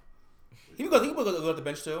spot. He can go at the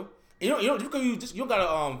bench too. You don't just because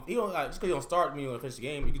you don't start when you want to finish the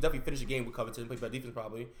game. You can definitely finish the game with Covington, play better defense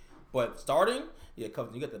probably. But starting, yeah,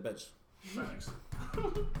 Covington, you got the bench. thanks.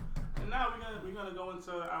 And now we're gonna go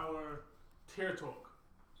into our tier talk.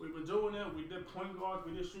 We've been doing it. We did point guards.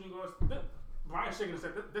 We did shooting guards. Brian's shaking his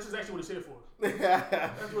head. This is actually what he's here for.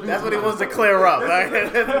 That's what he wants to clear up. Right?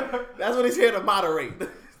 That's what he's here to moderate.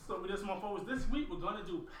 So we did small forwards. This week we're gonna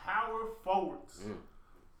do power forwards.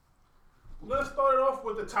 We're gonna start it off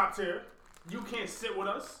with the top tier. You can't sit with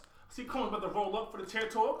us. See, Cohen's about to roll up for the tier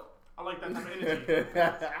talk. I like that type of energy.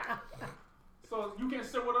 So you can't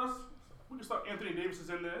sit with us. We can start. Anthony Davis is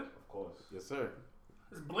in there. Of course. Yes, sir.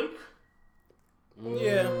 It's Blake.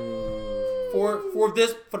 Yeah. For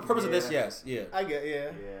the purpose of this, yes. Yeah. I get,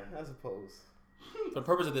 I suppose. For the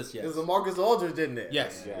purpose of this, yes. There's a Marcus Aldridge in there.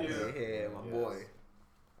 Yes. Yeah. Yeah, my boy.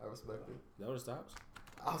 I respect it. Is that what it stops?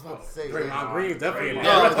 I was about to say. Draymond Green definitely. Draymond.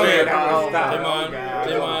 Yeah, Draymond.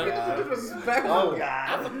 Draymond. Disrespectful. Oh,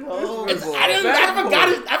 God. Oh, boy.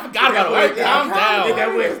 I forgot about it. Calm Did down.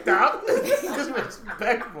 that way stop?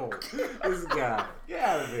 Disrespectful. This guy. Get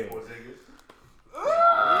out of here.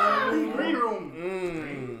 Green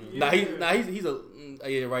room. He's a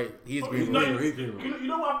yeah, right. He is green. No, room. you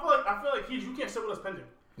know what? I feel like you can't sit with us pending.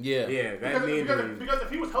 Yeah. Yeah, that means. Because if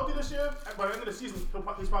he was healthy this year, by the end of the season, he's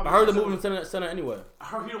probably. I heard the movement center anyway. I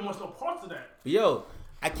heard he don't want no parts of that. But yo,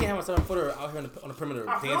 I can't have a 7-footer out here on the perimeter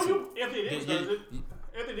I feel dancing. you. Anthony Davis does it.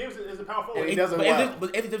 Anthony Davis is a power forward. He does it but well.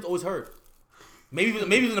 Anthony Davis always hurt. Maybe he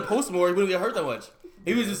was in the post more, he wouldn't get hurt that much.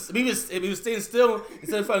 If he was staying still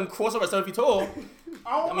instead of fucking crossover at 7 feet tall.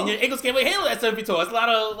 I mean, your ankles can't really handle that 7 feet tall. That's a lot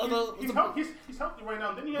of. He's healthy right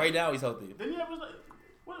now. Right now, he's healthy. Didn't he have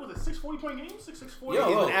what was it? 640-point games? 640. Yo,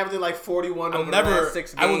 He's been averaging like 41 over the never- last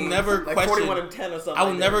 6 games. I will never like question- 41 and 10 or something. I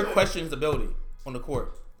will like never that. question his ability on the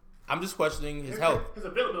court. I'm just questioning his health. His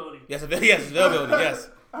availability. Yes, his availability. Yes,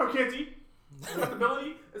 How can't he? His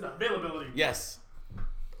ability is availability. yes.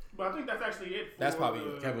 But I think that's actually it. That's probably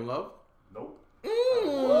it. Kevin Love? Nope.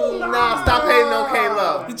 Nah, stop hating on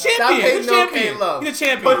K-Love. The Stop champion. hating He's on a champion. K-Love. He's a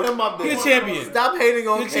champion. Put him up there. He's a champion. Stop hating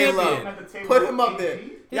on He's a champion. K-Love. At the table Put with him up there.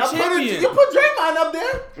 KD. Y'all champion. you put Draymond up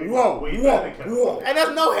there. Whoa, Way better than Kevin Love. And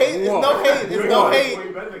that's no hate. It's Whoa. no hate. It's no Whoa. hate.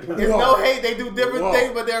 Way better than Kevin It's Love. no hate. They do different Whoa.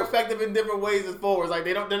 things, but they're effective in different ways as forwards. Like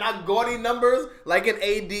they're not gaudy numbers like an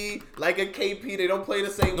AD, like a KP. They don't play the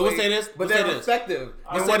same No, way. we'll say this. But We'll they're say this. effective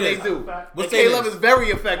We'll in say what they this. do. We'll And say K-Love this. is very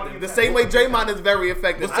effective. The same way Draymond is very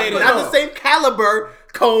effective. We'll say But this. not the same caliber,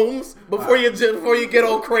 Combs, before you get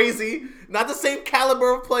all crazy. Not the same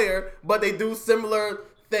caliber of player, but they do similar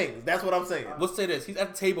things. That's what I'm saying. We'll say this. He's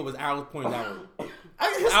at the table with hours pointing downward.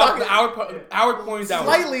 His stock is Hour pointing downward.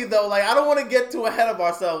 slightly though. Like I don't want to get too ahead of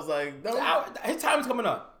ourselves. Like don't, His time is coming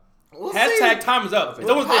up. we'll Hashtag see. time is up. It's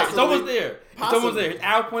Well, almost there. It's possibly. almost there. It's almost Possibly. there. His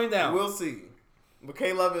hour pointing down. We'll see. But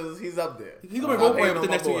K-Love he's up there. He's gonna be I'm role player hating within the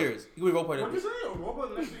on next my 2 boy. years. He's gonna be role player. What you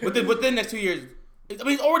say? Within the next 2 years. I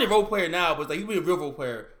mean, he's already a role player now, but like he'll be a real role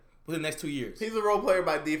player within the next 2 years. He's a role player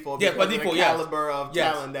by default. Yes, by because of default, the yes. caliber of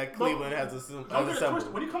Yes. talent that Cleveland has Don't get it assembled.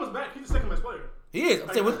 twisted. When he comes back, he's the second best player. He is.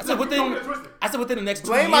 I said Don't get it twisted. within the next 2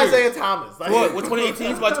 Blame years. Isaiah Thomas. Like, What? With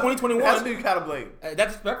 2018, so by That's 2021. who you gotta blame.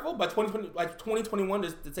 That's respectful. By 2021, to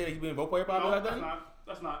say that he's being a role player probably No, like that's that. not.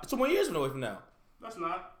 That's not. It's 2 more years away from now. That's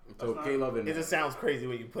not. So That's not. K-Love in It there. just sounds crazy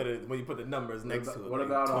when you put the numbers next to it. What like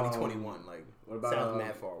about, 2021? Like What about sounds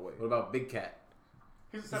mad far away. What about Big Cat?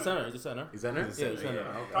 He's a He's a center. center. He's a center. He's in there? He's Yeah, a he's a center,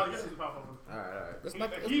 center. yeah. Tyler Gibson's a power forward. All right. That's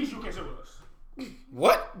not. He's you can't sit with us.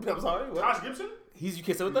 What? I'm sorry. What? Josh Gibson? You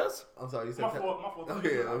can't sit with us? I'm sorry. You said My fault. My fault.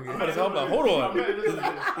 Okay, okay. I What meant is it all about? is what Hold it on. is. I meant it is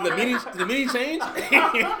what it is. Did the meaning change?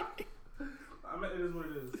 I meant it is what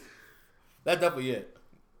it is. That's definitely it.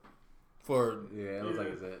 For Yeah, it looks like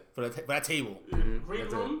it's it. for that table. Green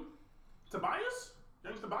That's room. Tobias?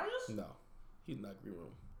 James Tobias? No, he's not green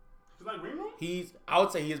room. He's not green room? I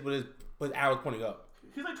would say he is, but his arrows pointing up.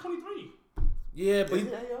 He's like 23. Yeah, but Yeah,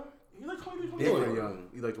 yeah. He's like 23, He's 24. pretty young.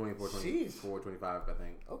 He's like 24, 25, I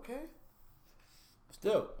think. Okay.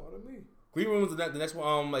 Still, Pardon me. green room is the next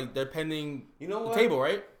one. Like they're pending You know the what? table,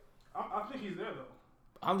 right? I think he's there though.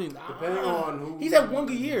 I don't think. Depending on who. He's had one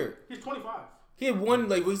good year. He's 25. He had one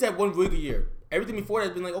he's had one really good year. Everything before that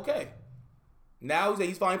has been like okay. Now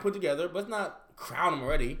he's finally put together, but it's not crown him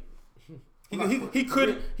already. He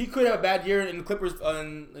could have a bad year in the Clippers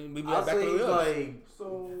and maybe I'll back say to he's the like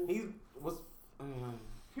So he was.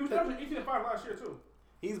 he was averaging 18 and 5 last year too.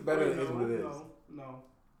 He's better than no, is what it is. No,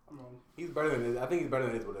 I'm wrong. He's better than it. I think he's better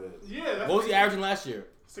than is what it is. Yeah, that's What was he averaging last year?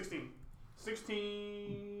 16.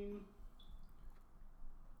 16.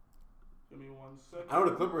 Give me 1 second. I know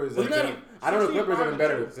the Clippers. Well, he's not- I know the Clippers have 16, been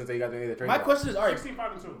better since they got the trade. My back. question is, all right, 16,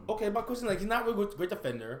 5 and 2. okay, my question is, like, he's not a really great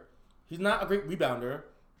defender. He's not a great rebounder.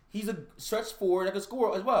 He's a stretch forward that can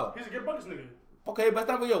score as well. He's a get buckets nigga. Okay, but that's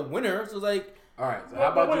not really a winner. So, it's like, All right. So Well,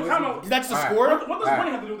 how about wait, you? time listen- out. he's not just a All right. scorer. What does Alright.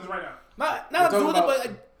 money have to do with this right now? Not We're to do talking with it, but about-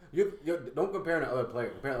 like, You don't compare to other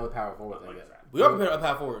players. Compare to other power forwards. I guess. we are comparing up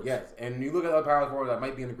half forwards. Yes, and you look at other power forwards that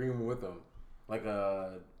might be in the green room with them, like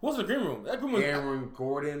What's the green room? That green room. Aaron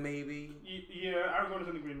Gordon, maybe. Yeah, Aaron Gordon's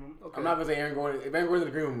in the green room. Okay. I'm not gonna say Aaron Gordon. If Aaron Gordon's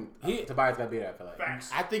in the green room, He- Tobias got beat. I feel like. Facts.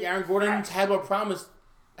 I think Aaron Gordon had more promise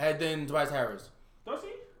than Tobias Harris. Does he?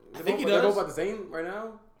 I think he They're does. both about the same right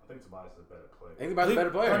now. I think Tobias is a better player. I think Tobias is a better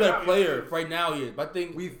He's a player. better player right now. He is. But I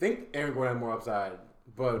think We think Aaron Gordon has more upside,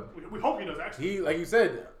 but We hope he does actually. he, like you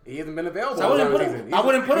said, he hasn't been available. So I all wouldn't the put time him- this I season.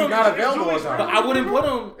 wouldn't put He's him- not Is available all Julius the But time. I wouldn't put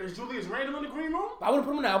him. Is Julius Randle in the green room? I wouldn't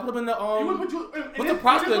put him in there. I would put him in the You would put you. What's the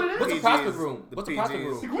prospect? What's the PGs, prospect room? the What's the prospect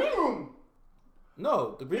PGs. The room? green room.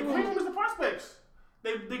 No, the The green green room room. is the prospects.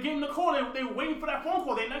 They gave him the call. They waiting for that phone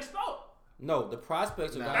call. They next up. No, the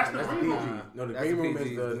prospects are Nah, guys. That's the That's the green PG. room. No, the That's green the room PG.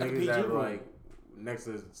 is the That's the niggas PG that room. like next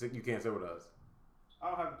to you can't sit with us. I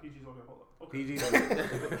don't have the PGs on there. Hold up. Okay. PG.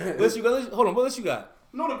 What list you got? Hold on, what list you got?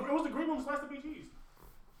 No, it was the green room slash the PGs.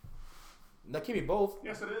 That can't be both.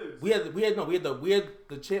 Yes, it is. We had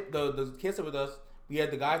the chip, the can't sit with us. We had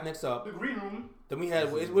the guys next up. The green room. Then we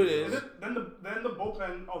had what it is. Then the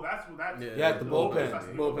bullpen. Oh, that's what that. Yeah, the bullpen. That's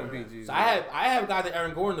the Bullpen PGs. So I have guys like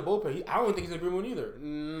Aaron Gordon in the bullpen. I don't think he's in the green room either.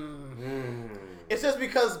 It's just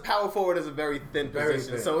because power forward is a very thin Very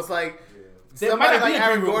position, thin. so it's like There might somebody not be like a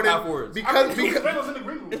Aaron green room power Gordon forwards. because Julius Randle's in the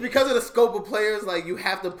green room. it's because of the scope of players. Like you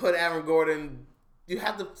have to put Aaron Gordon. You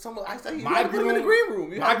have to. I say you My have to put him in the green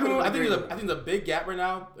room. You My have to green put room, him I in the think green there's a big gap right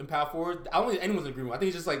now in power forward. I don't think anyone's in the green room. I think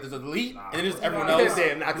it's just like there's an elite and then there's everyone Nah, else.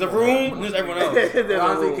 yeah, nah, There's a come on. room and there's everyone else. There's a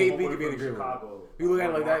Honestly, room. KP could be in the green room. Chicago. If you look at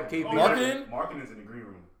it like that, KP. Marketing? Marketing is in the green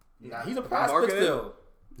room. He's a prospect Marketing? still.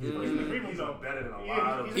 He's in the green room He's though. better than a Yeah,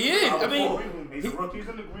 lot of. He is. I mean, he's a rookie. He's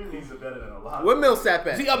in the green room. He's better than a lot. Where of Millsap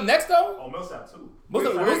Is at? he up next though? Oh, Millsap too. What's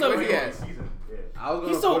up? Where- What's where up? he at? Season. Yeah. I was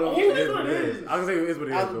gonna He's so put him. old. It is He's what it is. I was gonna say it is what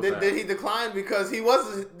it is. Did he decline because he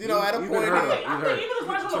was, at a He's been point? hurt. I think even his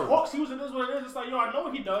last one on the Hawks, he was in this what it is. It's like, yo, I know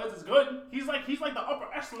what he does. It's good. He's like the upper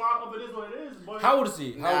echelon of it is what it is. But How old is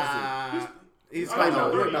he? Nah, he's I think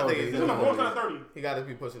probably he's I think he's in the wrong side of 30. he got to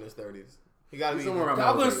be pushing his 30s. He got to be Somewhere around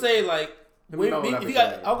I'm gonna say like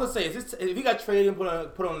if he got traded and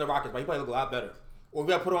put on the Rockets, he probably look a lot better. Or if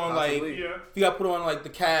he got put on like Possibly. Yeah. if he got put on like the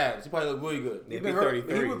Cavs, he probably look really good. He'd He's be been hurt.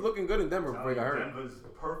 33. He was looking good in Denver before he got hurt. Denver's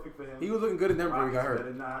perfect for him. He was looking good in Denver before he got Rockets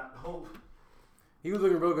hurt. better not hope. He was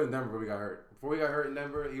looking real good in Denver before he got hurt. Before he got hurt in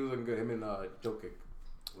Denver, he was looking good. Him and Joe Kick.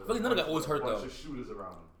 With feel like another guy always hurt, bunch though. of shooters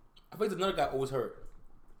around him. I think another guy always hurt.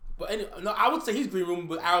 But anyway, no, I would say he's green room,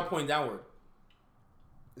 but arrow pointing downward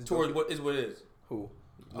towards what it is. Who?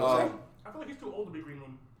 I feel like he's too old to be green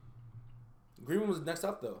room. Green room was next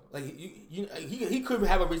up though. Like he could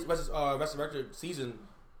have a resurrected season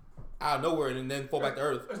out of nowhere and then fall back to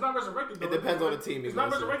earth. It's not resurrected though. It depends on the team It's he's not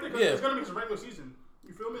going to. resurrected because Yeah. it's gonna be his regular season.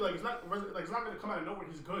 You feel me? Like it's not gonna come out of nowhere.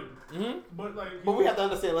 He's good. Mm-hmm. But like. But we have to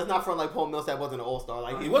understand. Let's not front like Paul Millsap wasn't an all-star.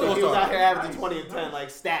 Like He was an he was all-star. out here averaging Nice. 20 and 10, like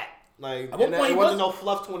stat. Like At one and point it he wasn't was- no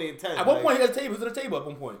fluff 20 and 10. At one like, point he was at the table at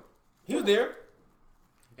one point. He was there.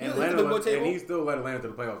 And, He was at the Atlanta, table. and he still led Atlanta to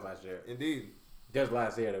the playoffs last year. Indeed, Just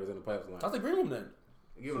last year, they was in the playoffs. That's the green room then.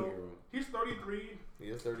 Give him So, the room. he's 33. he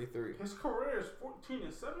is 33. His career is 14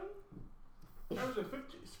 and 7. Averaging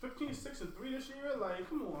 15, 6 and 3 this year. Like,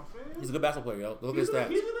 come on, fam. He's a good basketball player, yo. Look at He's his stats.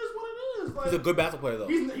 it is what it is. Like, He's a good basketball player though.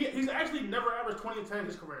 He's actually never averaged 20 and 10 in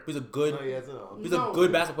his career. He's a good. No, he has no. He's a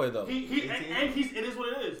good basketball player though. And it is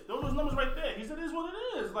what it is. Those are his numbers right there. It is what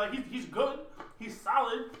it is. Like he's good. He's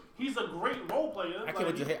solid. He's a great role player. I can't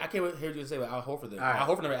wait to hear you say about Al Horford then. All right. Al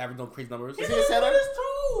Horford never averaged no crazy numbers. Is he a center?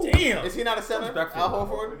 too. Damn. Is he not a center? Disrespectful. Al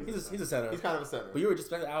Horford? He's a center. He's kind of a center. But you were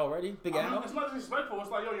just Al already, Big I mean, Al. it's not disrespectful.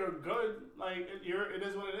 It's like, yo, you're good. Like it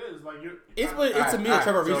is what it is. Like you're. It's what it's to me All like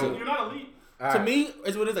right, Trevor so- Reason. You're not elite. All To right. me,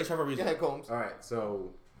 it's what it is like Trevor Go Reason. ahead, Combs. All right,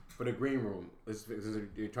 so for the green room,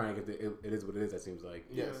 you're trying to get the it is what it is. That seems like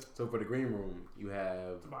Yes. So for the green room, you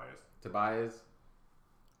have Tobias.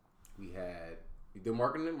 We had the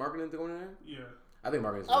marketing to go in there. Yeah. I think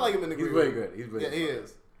marketing. I like him in the green He's really room. good. He's really good. He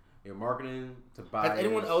is. Yeah, marketing, Tobias. Has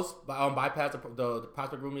anyone else bypassed the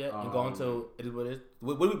prospect room yet and gone to it is what it is?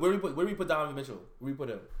 Where do we put Donovan Mitchell? Where do we put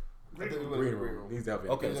him? I think we went in Green the green room. room. He's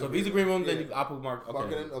definitely Okay, so if he's a green room, then Yeah. you I'll put Mark. Okay,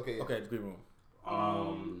 Marketing? Okay, yeah. okay, it's green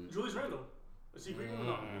room. Julius Randle. Is he green or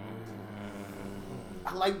not?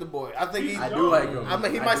 I like the boy. I think I do like him. I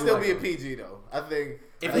mean, he I might do still like be a him. PG though. I think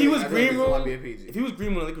If I he think- was I think green he still might room, be a PG. if he was green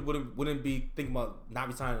room, the Lakers wouldn't be thinking about not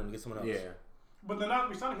resigning him to get someone else. Yeah. But they're not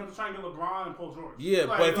resigning him to try and get LeBron and Paul George. Yeah,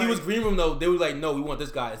 Like- but if he like, was green room though, they would like, no, we want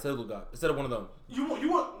this guy instead of one of them. you want.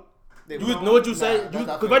 They You won't- know what you Nah, say? that's not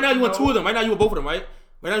Because fair. right now you want No. two of them. Right now you want both of them, right?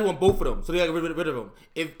 Right now you want both of them, so they got rid of him.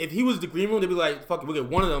 If he was the green room, they'd be like, "Fuck it, we'll get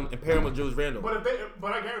one of them and pair him with Julius Randle." But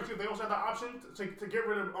I guarantee if they also had the option to get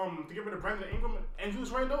rid of Brandon Ingram and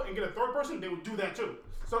Julius Randle and get a third person, they would do that too.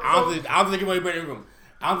 So I don't think they're giving away Brandon Ingram.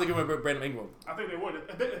 I don't think they're giving away Brandon Ingram. I think they would.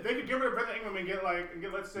 If they could get rid of Brandon Ingram and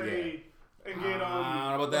get let's say and get I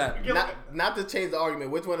don't know about that. get- Not to change the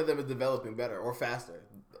argument. Which one of them is developing better or faster,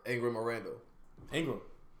 Ingram or Randall? Ingram.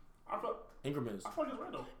 I feel Ingram is. just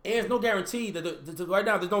Randle. And there's no guarantee that right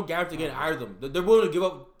now there's no guarantee getting either of them. They're willing to give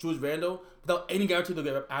up Julius Randle without any guarantee they'll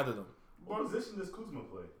get either of them. What position does Kuzma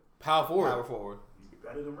play? Power forward. Power forward. He's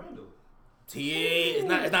better than Randall. It's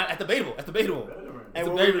not. That's debatable. That's debatable. Better than Randall. It's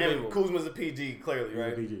And, very and debatable. Kuzma's a PG, clearly,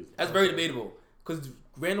 right? PGs. That's very debatable because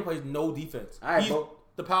Randle plays no defense. I He's both-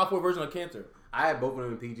 the power forward version of Cantor. I have both of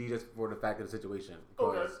them in PG just for the fact of the situation.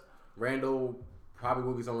 Because Okay. Randall probably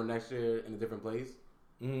will be somewhere next year in a different place.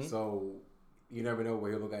 Mm-hmm. So you never know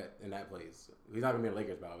where he'll look at in that place. He's not going to be in the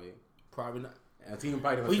Lakers, probably. Probably not. And a team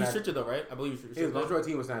probably But he's restricted though, right? I believe he's I'm restricted. sure a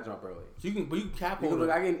team will snatch him up early. So you can cap You can hold look,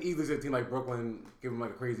 him. I can easily see a team like Brooklyn give him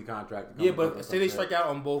like a crazy contract. to come Yeah, up but with say they something. strike out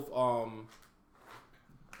on both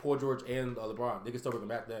Paul George and LeBron, they can still bring him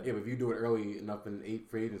back then. Yeah, but if you do it early enough in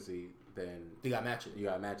free agency, then They got to match it. you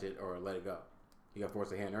got to match it or let it go. You got to force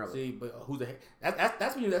the hand early. See, but who's the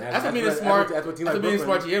that's when you that's That's what being a what- smart. That's what team That's like what being a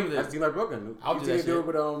smart Brooklyn. GM That's a is. team like Brooklyn. I'll You do see that they do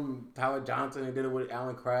shit. it with Tyler Johnson. They did it with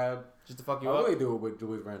Alan Crabb. Just to fuck you Why up. would they do it with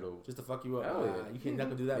Julius Randle? Just to fuck you up. Hell yeah. You can't not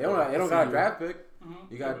gonna do that. They don't, they don't got a draft pick.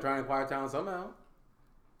 Mm-hmm. You got to try and acquire talent somehow.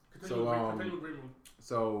 Continue with green room.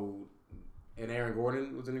 So, and Aaron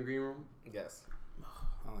Gordon was in the green room. Yes.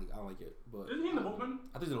 I don't like it, but Isn't he in the bullpen?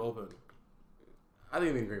 I think it's open. I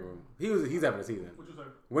think he's in the green room. He's having a season. What you say?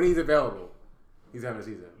 When he's available, he's having a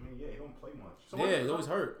season. I mean, yeah, he don't play much. So Yeah, what- he's always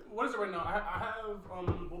hurt. What is it right now? I have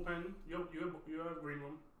bullpen. You have green room. You have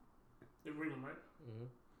green room, right?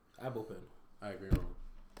 I have open. I agree with him.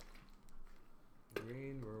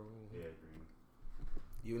 Green room. Yeah,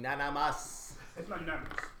 green. Unanimous. It's not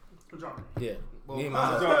unanimous. Majority. Yeah. Well, Me and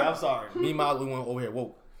I'm Miles. sorry. I'm sorry. Me and Miles, we went over here.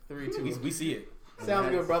 Whoa. 3-2. We see it. Sounds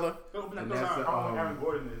good, brother. They'll open that And door that's the now. problem with Aaron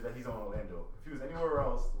Gordon is that he's on Orlando. If he was anywhere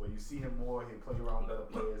else where you see him more, he'll play around better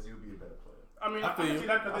players, he'll be a better player. I mean, I feel can you. see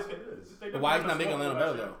that. That's what it is. But why is he not making Orlando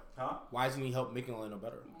better though? Huh? Why isn't he help making Orlando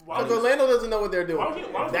better? Why Because Orlando doesn't know what they're doing.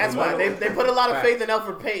 why would That's he- why they put a lot of faith in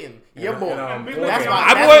Alfred Payton, your boy. and Big That's Boy- why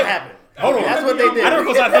My that's boy- what happened. Hold on. That's what they did. I never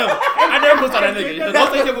co-signed him. I never co-signed that nigga.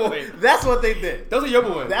 Don't say your boy. That's what they did. Those are your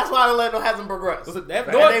boy. That's why Orlando hasn't progressed. Those are- And they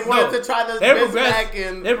they wanted to try this They biz progressed. back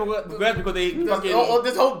and They progressed because they fucking.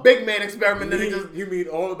 this whole big man experiment that he just You mean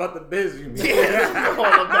all about the biz? You mean? yeah,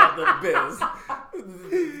 all about the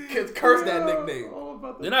biz. Kids curse that nickname. All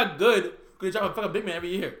about the They're not good because they drop a fucking big man every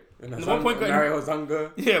year. And And the 1 point guard. Mario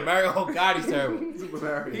Zunga. Yeah, Mario. Oh God, he's terrible. Super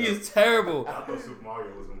Mario. He is terrible. I thought Super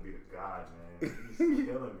Mario was gonna be the god, man. He's killing me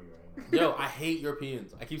right now. Yo, I hate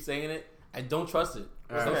Europeans. I keep saying it. I don't trust it.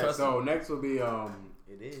 I All don't right, trust so it. next will be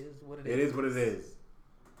It is what it is. it is what it is,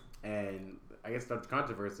 and I guess the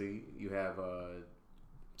controversy you have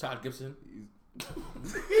Todd Gibson.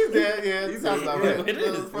 He's dead. Yeah, it sounds about right. It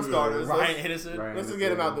is. For starters, Ryan Henderson. Ryan let's just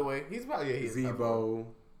get him out the way. He's probably Zebo,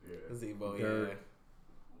 Yeah. Zebo, Dirk.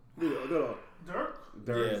 yeah. Dirk?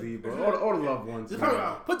 Dirk, Yeah. Zebo, all the loved ones. Just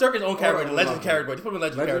man. put Dirk in his own category, the Oh, legend love category. Just put him in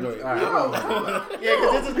legend Legends? category. All right. Yeah,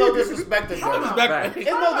 because this is no disrespect to Dirk. Respect. It's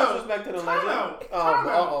no disrespect to the legend. Time Oh,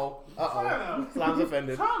 out. uh-oh. Slime's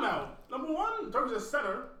offended. Time out. Number one, Dirk is a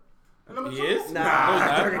center. And number He two, is? Nah,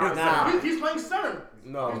 No, he's not. nah. He's playing center.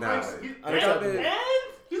 No, He's nah. playing- he- Unacceptable. and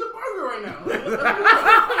he's a burger right now. Let's be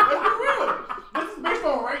real. This is based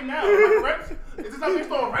on right now. Am I correct? Is this not based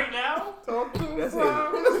on right now? That's it.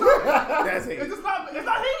 That's it. It's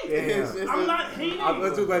not hate. It's I'm a- not hating.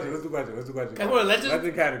 Let's do legend. Can I put a legend?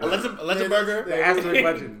 Legend category. A legend burger? The asterisk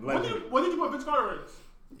legend. What Legend. did you put Vince Carter as?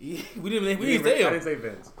 We didn't say I him. didn't say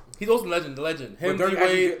Vince. He's also the legend. Him, Dirk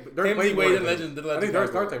D-Wade, played more the than legend, him. the I think legend. Dirk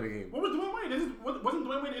starts every game. What was Dwayne Wade? Wasn't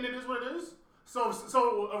Dwayne Wade in It Is What It Is? So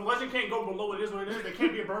a legend can't go below It Is What It Is. They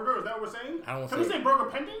can't be a burger. Is that what we're saying? I don't Can we say- say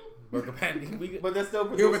burger pending? Burger Patty. But they're still He'll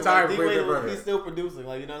producing. retire Like, before he D-Wade, get burger. he's still producing.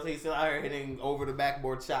 Like, you know what I'm saying? He's still out here hitting over the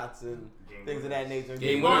backboard shots and things of that nature.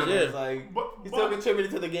 Game winners, yeah. It's like, he's still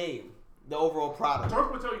contributing to the game, the overall product.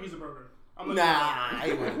 Dirk would tell you he's a burger. I'm Nah,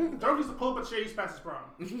 he wouldn't. Dirk used to pull up a chase past his prime.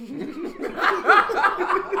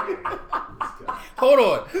 Hold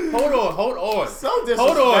on. So disrespectful.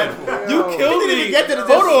 Hold on. You He killed didn't me. even get to the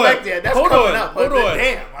Hold on. disrespect yet. That's Hold coming on. up. Hold But on.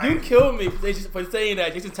 damn, like- You killed me for saying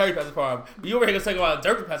that Jason Terry passed his prime. But you over here talking about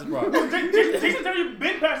Dirk passed his prime. Jason Terry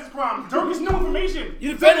been past his prime. Dirk is new information.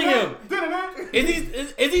 You defending him. Is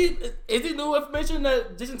he new information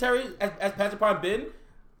that Jason Terry has passed his prime been?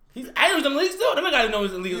 I know he's in the league still. Then I gotta know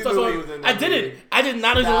he's in the league. You So, knew he was in the I didn't. league. I did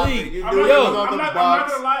not know he was Stop in the it. league. You I'm knew not, he was I'm, on the not, I'm not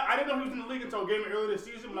Bucks. gonna lie. I didn't know he was in the league until a game earlier this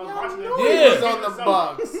season when I was watching it. Yeah. He was on the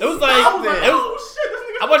Bucks. It was like, I was like, it was, oh shit, this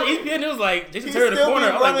nigga. I watched ESPN. It was like Jason He Terry in the still be corner.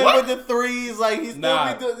 I'm like, running what? with the threes. Like, he's still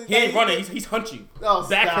Nah, be doing. he ain't running. He's hunching. Oh,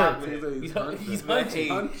 Back stop hurt. it. He's The hunching.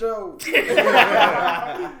 hate. Huncho.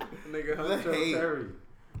 Nigga, Huncho hate. Terry. It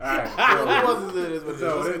Alright, wasn't it.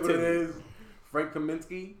 so this is what it is. Frank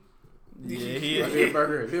Kaminsky. Yeah, He a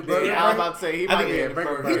burger. He a burger. Yeah, I was about to say he I might think be yeah, in the Frank-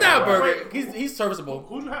 burger. He's not a burger. Wait. He's serviceable.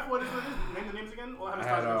 Who'd you have for this? Name the names again. Or have I his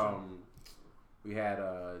had stars we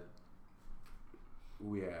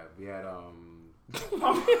had we had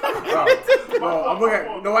well, I'm looking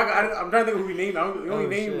at no. I'm trying to think of who we named. We only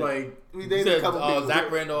named shit. like We He named a said couple people.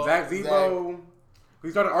 Zach Randolph. Zach Zebo.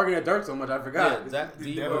 We started arguing at Dirk so much I forgot. Yeah, Zach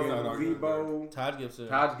Definitely Zebo. not arguing. Zebo, Todd Gibson.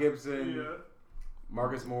 Todd Gibson, Yeah.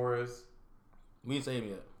 Marcus Morris. We didn't say him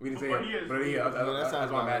yet. We didn't say But it, he is. but he. that That's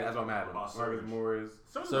sounds why I'm about mad. right. That's why I'm mad. About Marcus Surge. Morris.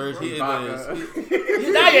 Surge, he is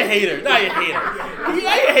Ibaka. now you're a hater. Now you're a hater. Now you're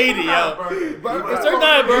a hater, yo. Surge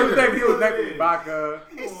not a burger. He was next to Ibaka.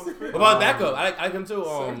 What about backup? I like him too.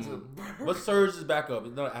 Surge's a burger. What's Surge's backup?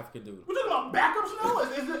 He's not an African dude. We're talking about backups now?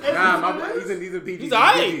 He's in PG. He's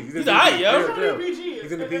alright. He's alright, yo.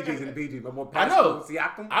 He's in the PG. He's in the PG. My boy I know.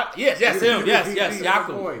 Siakam. Yes, him. Yes, He's my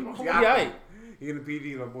boy. Siakam. He Siakam. alright. He's in the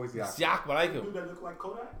PG. My boy Siakam. Siakam, I like Dude him. that look like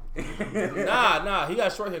Kodak? Nah, he got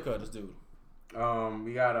a short haircut. This dude.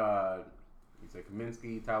 We got you said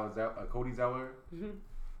Kaminsky, Cody Zeller.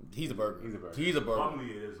 He's a burger. He's a burger. He's a burger. Plumlee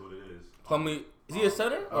it is what it is. Plumlee. Is he a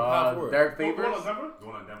center or power forward? Derek Favors? Favors. The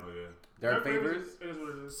one on Denver, yeah. Derek Favors. It is what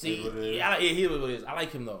it is. See, what it is. yeah, he is what it is. I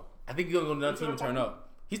like him though. I think he's gonna go to another team and turn up.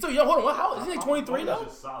 He's still young. Hold on, how is he like 23 He's though?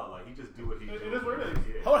 just solid. Like, he just do what he It do. is what it is.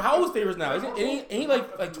 Yeah. Hold on, how old is Favors now? Ain't he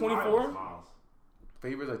like 24? Miles.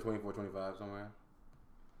 Favors like 24, 25 somewhere.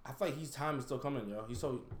 I feel like his time is still coming, yo. He's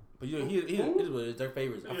so, but he is what it is. Derek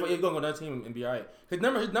Favors. I feel like he's gonna go to another team and be alright. His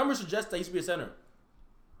numbers suggest that he should be a center.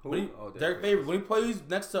 When he, Derek Favors, when he plays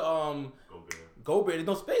next to Go big. Gobert, there's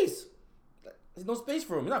no space. There's no space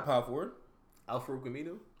for him. He's not power forward. Al-Farouq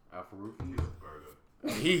Aminu. Al-Farouq. He's a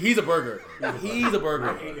burger. He's a burger. He's a I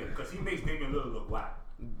burger. hate him because he makes Damian Lillard look whack.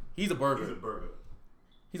 He's a burger. He's a burger.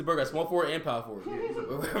 He's a burger. Small forward and power forward.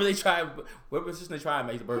 Wherever they try, whatever position they try him,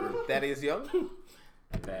 he's a burger. Thaddeus Young.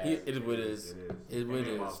 It is what it is. It is what it Him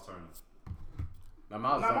and is. Miles Turner. Now,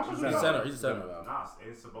 Miles Nah, is Miles is center. He's a center. though. Nah,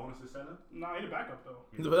 is Sabonis his center? Nah, he's a backup though.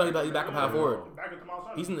 He's back in power forward. Back at the Miles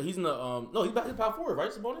Turner. He's in the no, he's back in power forward,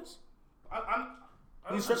 right? Sabonis.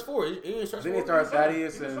 He's stretch forward. He ain't stretch Then they forward. start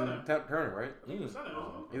Thaddeus He's a and center. Turner, right? He's a center,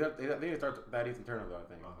 isn't They start Thaddeus and Turner though. I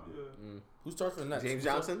think. Uh-huh. Who starts for the next? James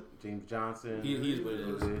Johnson. James Johnson. He is what it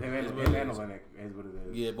is. Him and He's what it is. Olenek is what it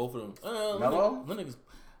is. Yeah, both of them. Melo? Them niggas.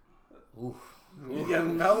 Oof. Yeah,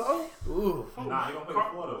 Melo. Oof. Nah, he gonna play the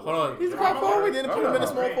floor though. Hold on. He's a power forward. We didn't put him in a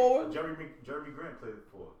small Grant- forward. Jeremy Grant played the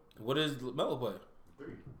floor. What does Melo play? 3.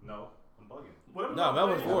 No, I'm bugging. No,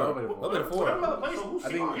 Melo Yeah, four. Melo played Melo four. I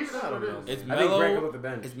think- he's I don't know. It's I think Grant goes Melo. with the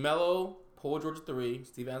bench. It's Melo. Paul George at 3.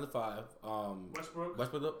 Steve Adams at 5. Westbrook.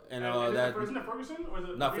 and that. that. Isn't it Ferguson or is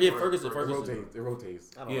it? Nah, Ferguson? yeah, Ferguson. It rotates.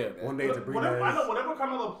 I don't Yeah. like that. One day it's a Whatever, I know Brunez. whatever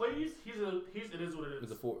Carmelo plays, it is what it It's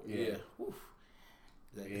is. a 4. Yeah. Yeah. Oof.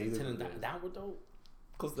 Yeah, Is he's that a 10 good downward though?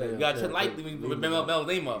 Close to Yeah, that. You gotta yeah, tread lightly yeah. when Melo's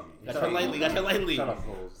name up. You gotta tread lightly. Shut up,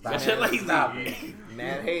 Foles. Stop That shit it. like- Stop it.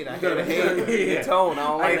 Mad hate. I You hear gotta- the hate. yeah. The tone. I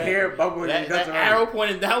don't I like can that. hear it bubbling. That That's arrow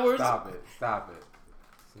pointing downwards. Stop it. Stop it.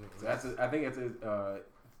 So I think that's it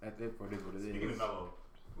for this. What it Speaking of is. Melo,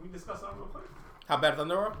 can we discuss something real quick? How bad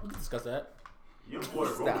Thunder are? We can discuss that. Your boy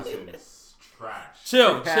Roberson is trash.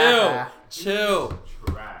 Chill.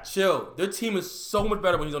 Their team is so much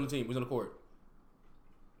better when he's on the team. He's on the court.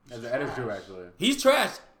 That is true, actually. He's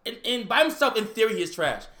trash. And by himself, in theory, he is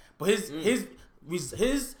trash. But his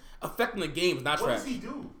effect in the game is not What trash. does he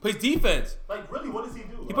do? Plays defense. Like, really, what does he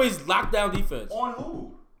do? He plays lockdown defense. On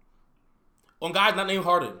who? on guys not named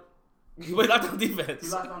Harden. He plays lockdown defense. He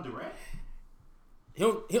locked down Durant. He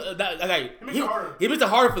makes it harder. He makes it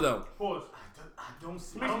harder for them. Pause. I don't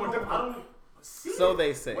see. Makes it more difficult. I don't see. So it.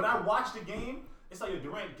 they say. When I watch the game, it's like if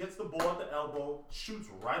Durant gets the ball at the elbow, shoots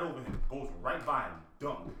right over him, goes right by him,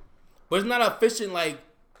 dunk. But it's not efficient like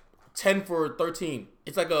 10 for 13.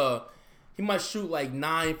 It's like he might shoot like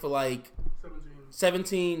 9 for like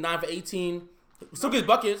 17, 9 for 18. Still gets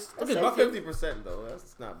buckets. Still gets buckets. 50% though.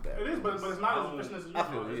 That's not bad. It is, but it's not as efficient as it I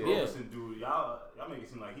feel used to you. be. Yeah. Roberson, dude, y'all make it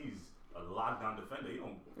seem like he's a lockdown defender. He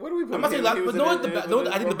don't. What do we put? I'm not saying him? like, He but was no, in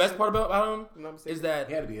it- I think the best part about him You know what I'm saying? is that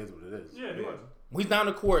He had to be his what it is. Yeah, he was. when he's down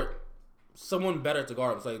the court, someone better to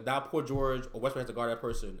guard him. So like now Poor George or Westbrook has to guard that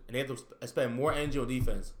person, and they have to spend more energy on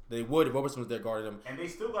defense than they would if Roberson was there guarding them. And they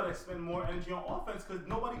still gotta spend more energy on offense because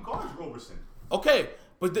nobody guards Roberson. Okay,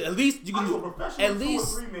 but at least you I'm a can professional at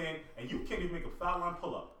least 2 or 3 man, and you can't even make a foul line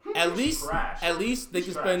pull up. at least Trash. at least they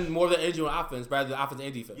He's can trash. spend more of their energy on offense rather than offense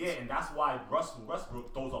and defense. Yeah, and that's why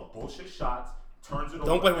Westbrook throws up bullshit shots, turns it over.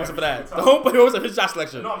 Don't blame Roberson for every that. single time. Don't blame Roberson for his shot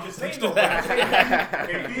selection. No, I'm just saying. Do Though, that.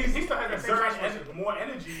 if he's He still has that same shot exerting more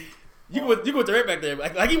energy. You go with Durant back there,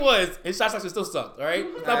 like he was. His shot selection still sucked. All right,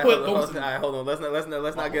 let's not put Roberson. All right, hold on.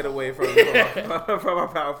 Let's not get away from our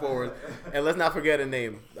power forwards, and let's not forget a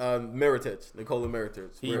name. Mirotic, Nikola Mirotic.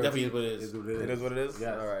 He definitely is what it is. It is what it is.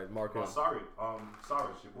 Yes. All right, Marcus. Oh, sorry,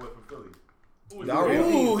 it's your boy from Philly. Dario.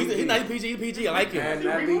 Ooh, he's not PG. I like him.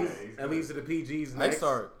 And that leads to the PGs I next.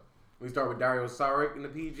 start. We start with Dario Saric in the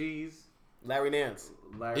PGs. Larry Nance.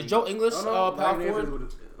 Larry. Is Joe English power Larry Nance forward?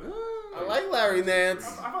 is I like Larry Nance.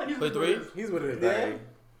 I feel like he's Play the three? greatest. He's what it is. Yeah. Larry.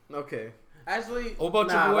 Okay. Actually, What about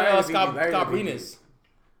nah, your boy Larry's Scott PG. Larry's a PG. Renus?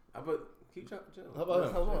 Keep chill. How about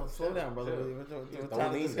him? Hold on. Slow down, brother. Chill. We're Don't trying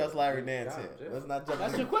to lean discuss it. Larry Nance God, here. chill. Let's not jump.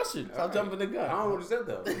 That's your question. Stop jumping the I gun. don't know what you said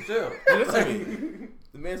though. Chill. Listen to me.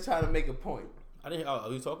 The man's trying to make a point. I didn't. Are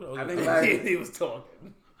you talking? I think Larry, he was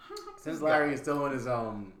talking. since Larry is still on his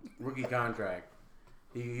rookie contract,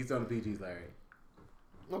 he's on the PGs. Larry,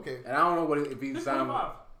 Okay. and I don't know if he He's signed.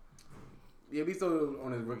 25. Yeah, he's still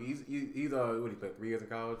on his rookie. He's what he played 3 years in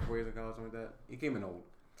college, 4 years in college, something like that. He came in old,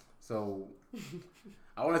 so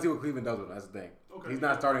I want to see what Cleveland does with him. That's the thing. Okay. He's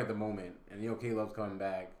not starting at the moment, and Caleb's coming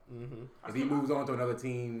back. Mm-hmm. If he moves on to another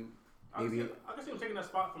team, I maybe can see him taking that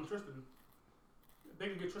spot from Tristan. They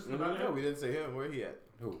can get Tristan Mm-hmm. out of No, here. we didn't say him. Where he at?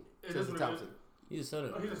 who? It is Tristan what it is. Thompson. He's a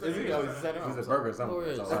center. Oh, he's a Is center. he? He's Oh, a he's a center. center. He's a burger somewhere. Who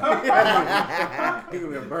is? That's all right. He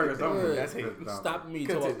gonna be a burger somewhere. That's hate. Stop me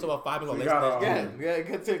Continue. talk about 5 minutes We on got, Lance.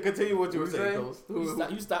 Yeah, continue what you were What'd you saying. say?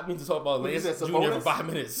 Ghost. You stop me to talk about Who you Lance said, Jr. for Sabonis? 5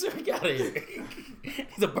 minutes. Get out of here.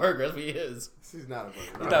 He's a burger. That's what he is. He's not a burger.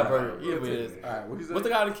 He's not a burger. He is what he is. All right, what you say? What's the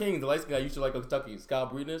guy in the Kings? The light guy used to like Kentucky.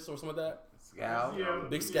 Scal Breedness or something like that? Scal? Yeah.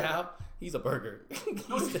 Big Scal. He's a burger. he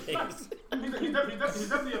stinks. He's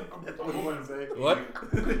definitely a What you want to say? What?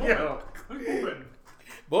 Yo. He's moving.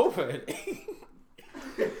 Both. Alright,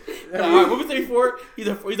 what was it before? He's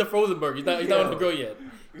a frozen burger. He's not on the grill yet.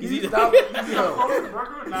 He's either Stop. Yo. Frozen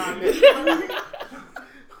burger? Nah, nigga.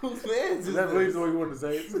 Whose fans Is is that this? really what you want to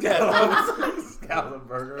say? Scal's a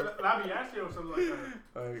burger. Lavi Ashley or something like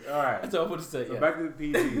that. Like, all right. That's all I want to say. So Yeah. back to the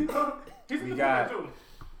PG. He's in We the got- bullpen too.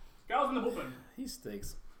 Gal's in the bullpen. He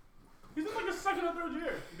stinks. He's in like his second or third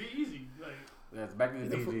year. Be easy. Like, That's back to the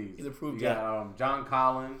He's a PGs. he's a proved We got John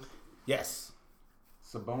Collins, Yes.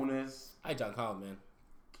 Sabonis, I like John Collins, man.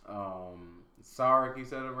 Saric, you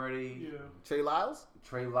said already. yeah. Trey Lyles?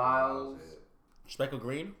 Trey Lyles, Speckle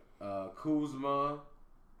Green. Kuzma.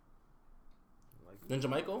 Ninja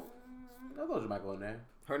Michael. I thought Michael in there.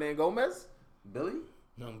 Hernan Gomez? Billy?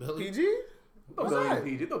 No, Billy. PG? Throw What's Billy in that?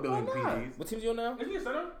 PG. Throw Billy in Why not? PGs. What team's he on now? Is he a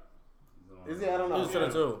center? Is he? I don't know. He's a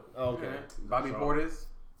center too. Oh, okay. Bobby Portis,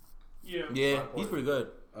 Yeah. Yeah, he's pretty good.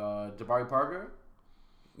 Jabari Parker.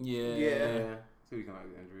 Yeah. Yeah. See we come out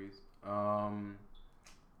with injuries. I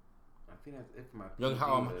think that's it for my Young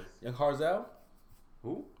PG list. Young Harzell.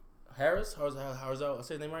 Who? Harris. Harzell. I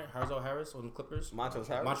say his name right. Harzell Harris on the Clippers. Montrezl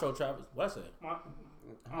Harrell? Montreal Travis. What I say? I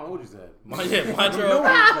don't know what you said. Montreal.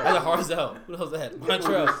 That's a Harzell. Who the hell's that?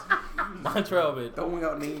 Montreal, man. Throwing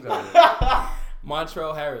out names out there.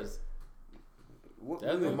 Montreal Harris. What,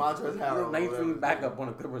 That's what- it. Montrezl Harrell, Nice whatever. team backup on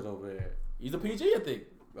the Clippers over there. He's a PG, I think.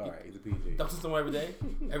 All right, he's a PG. Dunks somewhere every day,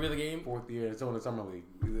 every other game. 4th year, it's on the summer league.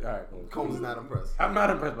 All right, cool. Combs is not impressed. I'm not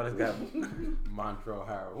impressed by this guy. Montrezl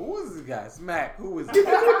Harrell. Who is this guy? Smack. Who is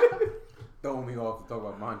throwing me off to talk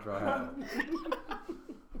about Montrezl Harrell?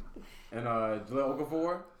 And Jaleel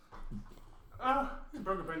Okafor. He's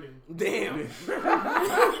burger bending. Damn.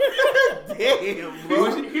 Damn,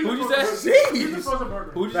 bro. Who'd you say? He's a frozen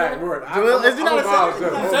burger. Who'd you Back say? word. Jaleel, is he not a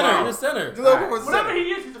center? He's center. He's a center. Jaleel Crawford's Whatever center. he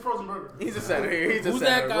is, he's a frozen burger. He's a center. He's a Who's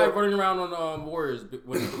center. that guy running around on Warriors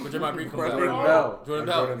when Jeremiah Green comes Jordan out? Bell.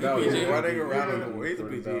 Jordan Bell. He's PG. running around in the world. He's a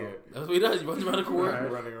Jordan PG Bell. here. That's what he does. He runs around the court,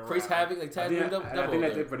 Right. Running around. creates havoc, like I Taz think, Devil. I think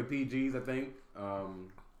that's it for the PGs. I think.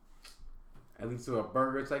 At least to a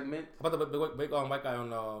burger segment. How about the big white guy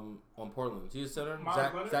on Portland? Is he a center?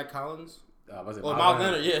 Miles Leonard? Zach Collins? Was it Oh, Miles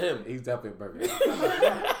Leonard. Yeah, him. He's definitely a burger.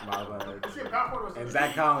 Miles Leonard. Is he a power forward or And something?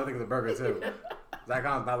 Zach Collins, I think, is a burger too. Zach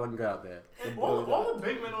Collins not looking good out there. All the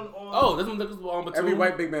big men on. Oh, this one's on Batum. Every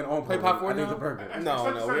white big man on Play Portland, pop forward I think now?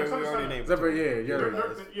 it's a burger. No, we already named Except for, yeah, You're-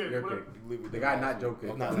 you're whatever. The guy not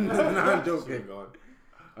joking. No. Not joking.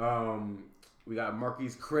 We got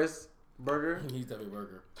Marquise Chris burger. He's definitely a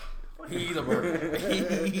burger. He's a burger.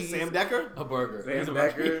 He's Sam Decker? a burger. Sam He's a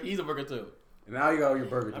Decker. burger. He's a burger too. And now you go your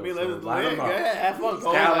burger. I mean, jokes, let's so line them go up. ahead. Have fun.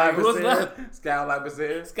 Cole. Skylar Who's Bassett. Skylar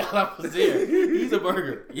Bassett. Scott Lazier. He's a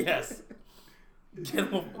burger. Yes. Get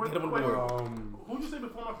him on the board. Who'd you say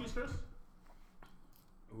before Marquise Chris?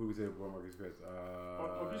 Who we say before Marquise Chris?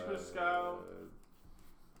 Marquise Chris, Scal.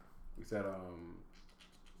 We said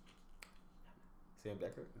Sam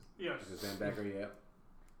Decker. Yes. we said Sam Decker, yeah.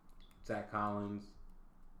 Zach Collins.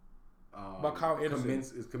 About Kyle Anderson.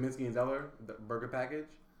 Is Kaminsky and Zeller the burger package?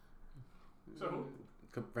 So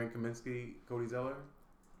who? Frank Kaminsky, Cody Zeller.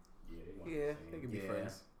 Yeah, they could be Yeah.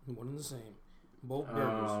 friends. One and the same. Both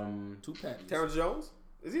burgers. 2 patties. Terrence Jones?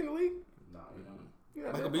 Is he in the league? Nah,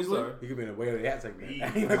 Yeah, Michael I'm Beasley? sorry. He could be in the way of the hat segment.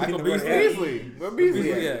 Michael Beasley? Beasley. Where Beasley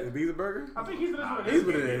Beasley at? at? Is Beasley burger? I think he's what it He's is.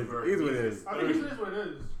 what it is. He's what it is. I think he's what it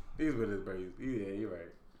is. He's what it is, bro. Yeah, you're right.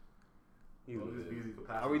 He's what it is.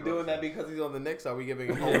 Are we doing that because he's on the Knicks? Or are we giving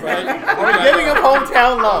him Yeah, hometown? right? Are we giving him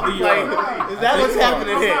hometown love? Yeah. Like, is that what's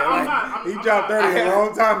happening here? Like, He dropped 30 a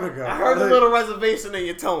long time ago. I heard a little reservation in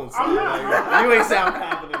your tone, son. I'm not. Like, you ain't sound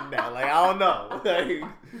confident in that. Like, I don't know. Like,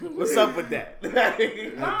 what's up with that? Nah,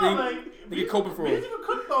 think like they get Kobe for Beasley could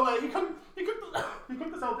cook though. Like he cooked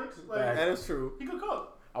the Celtics. Like That is true. he could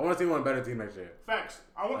cook. I want to see him on a better team next year. Facts.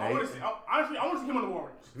 I want to see. Honestly, I want to see him on the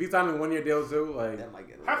Warriors. If he's signing 1 year deals too, like, That might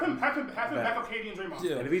get a Have little. him back up KD and Draymond.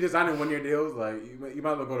 Yeah. and if he just signing 1 year deals, like, you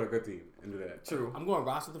might as well go to a good team and do that. True. I'm going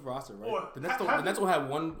roster to roster, right? Or The Nets don't have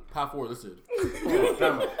one power forward listed.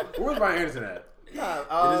 Where's Brian Anderson at?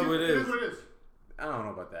 Nah, It is what it It is. is what it is. I don't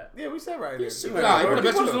know about that. yeah, we said right there. Nah, he one of the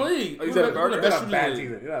best shooters in the league. Oh, you He said one of the Burger? best He's shooters not a in bad the league.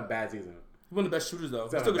 season. He's not a bad season. He's one of the best shooters though. He's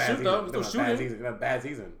Still not a can bad shoot season. though. He's Still not a bad shooting. season. He's not a bad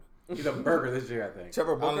season. He's a burger this year, I think.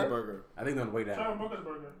 Trevor On the Booker. burger. I think they're on the way Trevor down. Booker's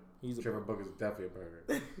burger. He's a Trevor burger. Booker's definitely a burger.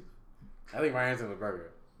 I think Ryan Anderson's a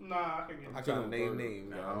burger. Nah, I can't get I him. Trying to Burger. name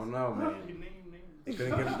names. I don't know, man. You name They names.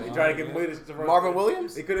 couldn't give. They tried to give him away to Marvin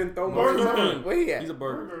Williams? They couldn't throw Burger. Marvin. Where he at? He's a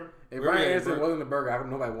burger. Burger. If Where Ryan he at, Anderson burger? wasn't a burger, how come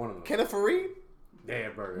nobody wanted him? Kenneth Faried?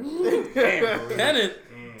 Damn burger. Damn burger. Kenneth.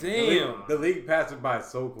 Damn. The league passed him by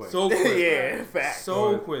so quick. So quick. Yeah, fact.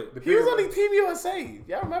 So quick. The He was bigger- on the Team USA.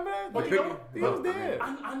 Y'all remember that? But Like, you know, he was there.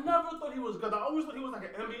 I never thought he was good. I always thought he was like an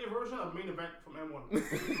NBA version of Main Event from M1.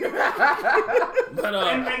 But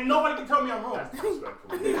and nobody can tell me I'm wrong.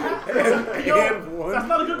 Disrespectful. Yo, And one. that's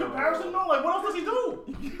not a good comparison, though. Like, what else does he do?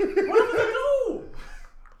 What else does he do?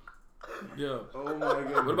 yeah. Oh my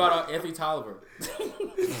goodness. What about Anthony Tolliver?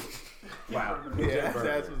 Wow. Yeah, Burger.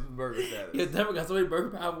 that's his burger status. He has never got so many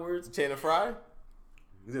burger power words. Channing Frye?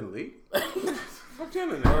 He's in the league? Fuck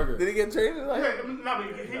Channing there. Burger. Did he get traded? Like, Yeah, no, but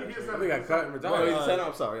he just I think I cut and oh, retired. he said,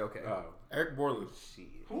 I'm sorry, okay. Oh. Eric Borland.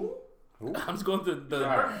 Who? I'm just going to the.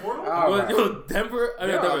 Alright. Bortles? Alright. Yo, Denver. I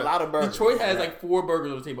mean, There are a Denver. lot of burgers. Detroit has Yeah. like 4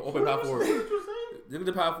 burgers on the team, but open power What forward. did you say? Look at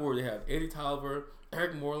the power forward they have: Andy Tolliver,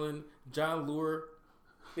 Eric Moreland, John Lure,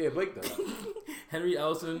 Yeah, Blake though. Henry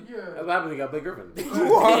Ellison. That's Yeah. what happens when you got Blake Griffin. You're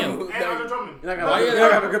Who are Damn. you? And Andre Drummond. not gonna, Why you're you- not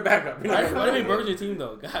gonna have a good backup. You're Why not do gonna you have make burgers in your team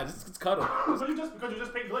though? God, just cut them. So you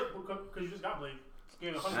just paid Blake because you just got Blake.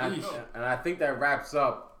 Getting $100 million. and I think that wraps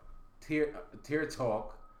up tier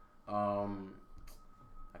talk.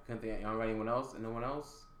 I couldn't think. Y'all got anyone else? Anyone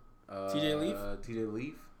else? TJ Leaf? TJ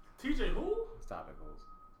Leaf. TJ who? Stop it, Coles.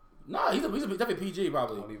 Nah, he's definitely PG I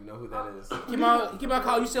probably. don't even know who that is. He came out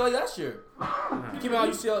college UCLA last year. He came out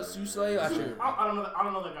UCLA last year. I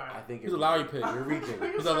don't know that guy. I think He's a lottery pick. You're reaching.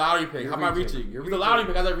 He's a lottery pick. How am I reaching? You're He's a lottery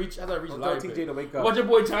reaching. pick. As I reach a Don't lottery tell TJ pick. to wake What up. about your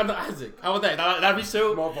boy Jonathan Isaac? How about that? Did I reach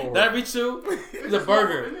two? Small forward. Did I reach two? He's a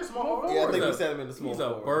burger. Isn't it small? Yeah, I think we He's a- set him in the small He's a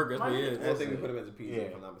forward. burger. That's what he I is. think we put him as a PG, Yeah.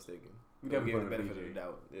 if I'm not mistaken. We Give definitely him the put him benefit as of the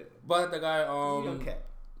doubt. Yeah. But the guy, Young cat.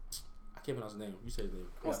 I can't pronounce his name. You say his name.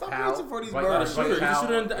 Well, stop Powell. reaching for these White- burgers. White- Shooter. He's a Powell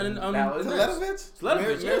shooter in and Dallas. Dallas. Teletovich?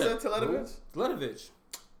 Teletovich, yeah. Mirza Teletovich? Zlatovic.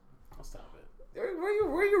 I'll stop it.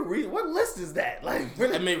 Where you read? What list is that? Like,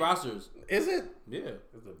 really? I made rosters. Is it? Yeah.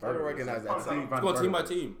 I don't recognize that. Steve It's going team by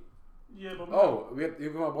team. Yeah, but we have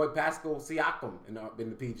my boy Pascal Siakam in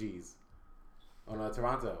the PGs on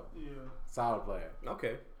Toronto. yeah, Solid player.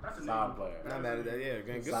 Okay. that's a Solid name. player. Not mad at that. Yeah,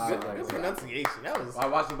 good Solid. pronunciation. That was I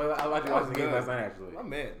watched the game good. last night actually. my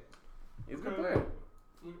man. He's a good player.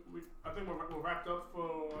 I think we're wrapped up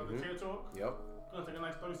for the chair talk. Yep. Gonna take a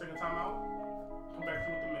nice 30-second timeout. Come back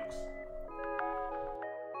to you with the mix.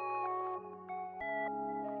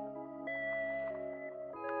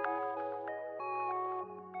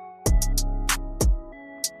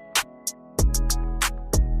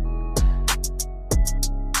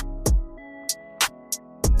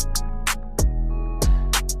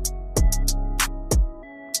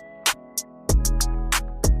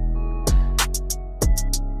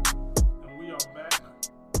 And we are back.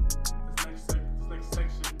 This next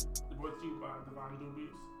section is brought to you by Divine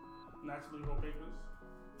Doobies, Naturally Raw Papers.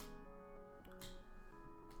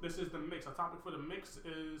 This is the mix. Our topic for the mix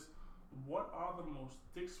is what are the most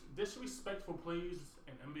disrespectful plays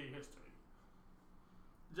in NBA history?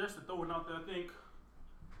 Just to throw it out there, I think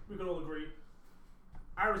we can all agree.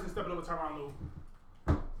 Iverson stepping over Tyronn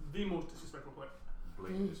Lue, the most disrespectful play.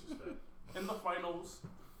 Blatant disrespect. In the finals,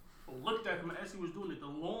 looked at him as he was doing it, the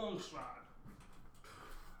long stride.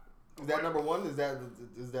 Is that number one? Is that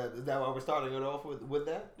why we're starting it off with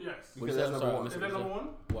that? Yes. Because that's number one. Is that number one?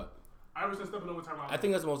 What? Iverson stepping over Tyronn Lue. I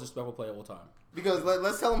think that's the most disrespectful play of all time. Because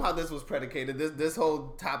let's tell them how this was predicated. This whole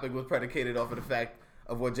topic was predicated off of the fact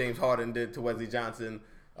of what James Harden did to Wesley Johnson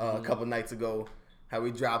a couple nights ago. How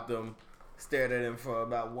he dropped him, stared at him for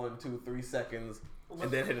about 1, 2, 3 seconds, and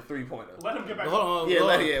then hit a 3-pointer. Let him get back Hold up.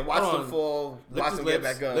 on. Watch him fall, watch him get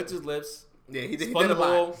back up. Licked his lips. Yeah, he did Spun the a lot.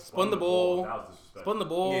 ball. Spun the ball. That was disrespectful. Spun the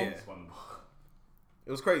ball. Yeah. Spun the ball.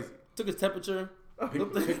 It was crazy. Took his temperature.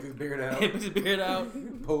 Picked his beard out. Picked his beard out.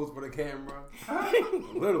 Posed for the camera.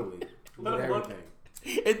 Literally. He Let did him work.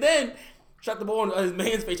 everything. And then shot the ball on his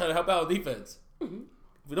man's face trying to help out on defense.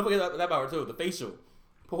 We don't forget that power too. The facial.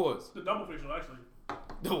 Pause. The double facial, actually.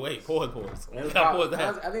 No, wait. Pause. And it's Pause prob-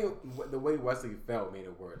 that. I think the way Wesley felt made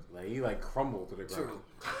it worse. Like he crumbled to the ground.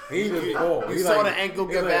 True. He just fall. You saw the ankle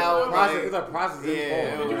give out. It's a process. Yeah.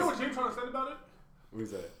 Yeah. You know what James Harden said about it? What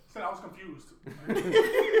is that? He said I was confused.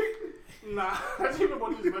 Nah, that's even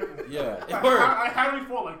more disrespectful. Yeah. It Like, worked. how did he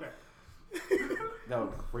fall like that? That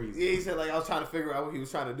was crazy. Yeah, he said I was trying to figure out what he was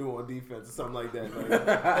trying to do on defense or something like that.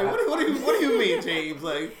 Like, what do you mean, James?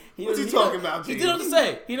 Like, what you talking about, He James? didn't know what to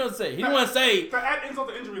say. He didn't know what to say. He didn't want to say. To add insult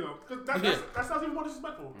to injury, though. Because that sounds even more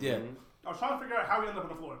disrespectful. Yeah. I was trying to figure out how he ended up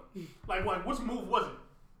on the floor. Like which move was it?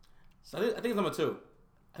 So I think it's number 2.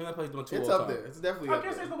 I think that plays number 2 It's all up time. there. It's definitely I up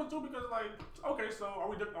guess there. it's number 2 because, okay, so are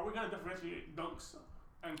we gonna differentiate dunks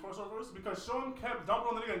and crossovers? Because Sean kept dumping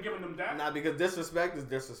on the nigga and giving them that. Nah, because disrespect is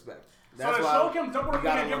disrespect. So that Sean kept dumping on the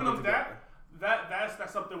you nigga gotta and giving lump them it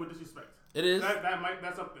that's up there with disrespect. It is.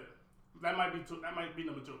 That's up there. That might be 2. That might be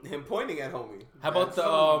number 2. Him pointing at homie. How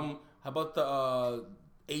about the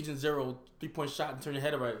Agent Zero 3-point shot and turn your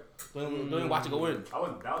head right? Don't even watch it go in. That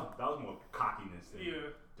was more cockiness than Yeah.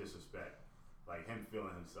 disrespect. Like him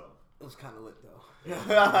feeling himself. It was kind of lit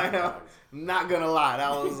though. Not gonna lie, that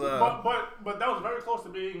was. But that was very close to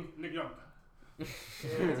being Nick Young.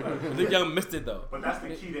 Nick Young missed it though. But that's the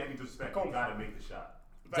key to any disrespect. You gotta make the shot.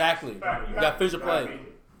 Exactly. Fact. You got to finish your play. make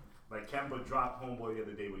it. Like Kemba dropped homeboy the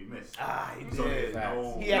other day when he missed. He So did. there's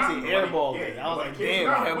no. He actually airballed Yeah, it. I was like, nobody damn,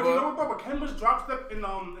 cares. But you know Kemba. what though? But Kemba's drop step in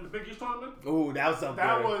the Big East tournament. Ooh, that was up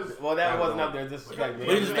That there. was- Well, that that wasn't was- up there. Disrespect. But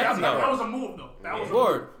he just that no. was a move though. That was a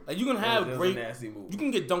Word. move. Like you can That have was a great. nasty move. You can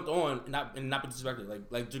get dunked on and not be disrespected.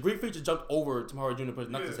 Like the great feature jumped over Tamara Jr. put his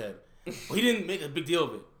nuts in his head. But he didn't make a big deal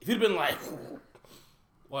of it. If he'd been like,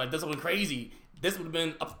 well, I did something crazy, this would have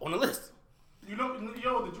been up on the list. You know, did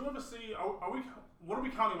you ever see? Are we? What are we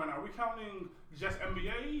counting right now? Are we counting just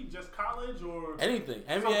NBA, just college, or Anything.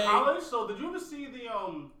 some NBA. college? So did you ever see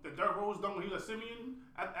the Derrick Rose dunk when he was a Simeon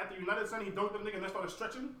at the United Center? He dunked the nigga and then started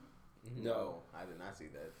stretching. No, I did not see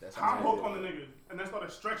that. That's Tom hooked on the nigga and then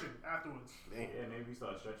started stretching afterwards. Yeah, maybe he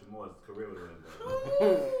started stretching more. His career would have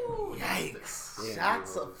ended. Yikes! Yeah,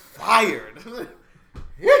 Shots yeah. are fired.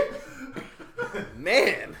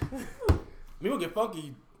 Man, Me will get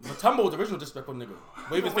funky. Matumbo was the original disrespectful nigga.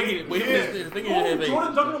 Wave his finger. Wave his finger in his face.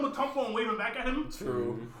 Jordan dunking on Mutombo and waving back at him.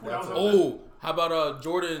 true. That was Oh, how about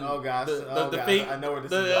Jordan? Oh, gosh. the Oh, the gosh. fake, I know where this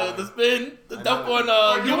the, is going. the spin, the I dunk know.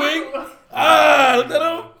 on Ewing. Look at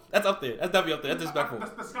him. That's up there. That's definitely up there. That's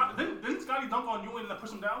disrespectful. Didn't Scotty dunk on Ewing and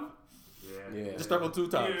push him down? Yeah. Yeah. Disrespectful 2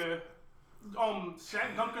 times. Yeah.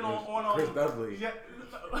 Shaq dunking on Chris Dudley. Yeah.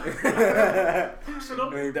 Chris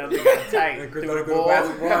Dudley got tight. And Chris Dudley threw the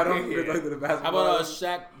basketball at him. Chris Dudley threw the How basketball. about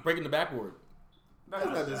Shaq breaking the backboard? That's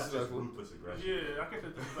not not disrespectful. Ruthless aggression. Yeah, I guess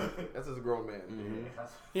that's disrespectful. That's just a grown man.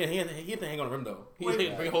 Yeah, he had to hang on the rim though. He Wait,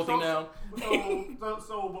 had to bring the whole thing down.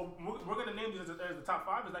 So we're gonna name these as the top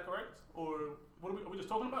 5. Is that correct? Or what are we just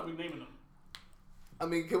talking about? Are we naming them? I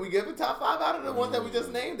mean, can we give a top 5 out of the ones that we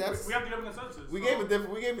just named? That's We have to give a consensus. we So-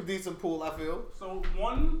 gave a decent pool. I feel So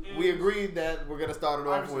one is we agreed that we're gonna start it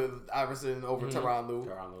off Iverson. with Iverson over Tyronn Lue.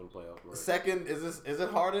 Tyronn Lue in the playoffs. Right. Second, is it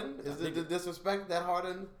Harden? Is it the disrespect that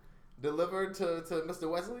Harden delivered to Mr.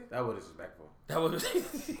 Wesley? That was disrespectful. That was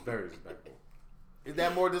Very disrespectful. Is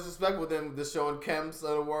that more disrespectful than the Sean Kemps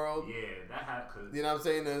of the world? Yeah, that had because You know what I'm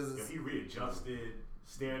saying? Is he readjusted,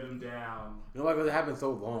 stared him down. You know, like it happened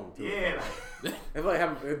so long too. Yeah, It's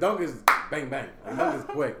like the dunk is bang bang. Like dunk is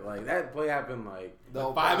quick. Like that play happened like the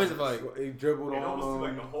whole 5 minutes process. like he dribbled it on almost seemed like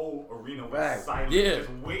him. the whole arena was Facts. silent. Yeah. Just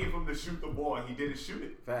waiting for him to shoot the ball, and he didn't shoot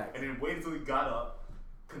it. Facts. And then waited until he got up,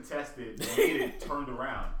 contested, made it, turned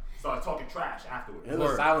around, started talking trash afterwards. It was a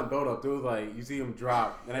Word. silent build up too. It was like you see him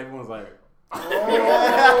drop, and everyone's like, "Oh!"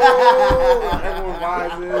 Everyone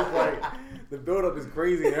rises. Like the build up is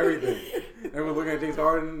crazy and everything. Everyone looking at James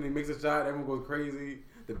Harden. He makes a shot. Everyone goes crazy.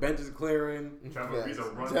 The bench is clearing. Trevor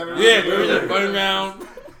Ariza runs Trevor down yeah, we were just running around.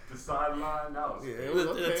 the sideline. That was Yeah, crazy. It was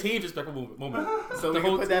okay. a team disrespectful moment. So The we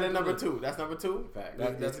whole can put that team- in number 2. That's number 2. Fact.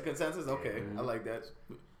 That's a consensus. Okay, I like that.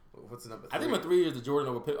 What's the number 3? I think my 3 is the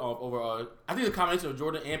Jordan over. I think the combination of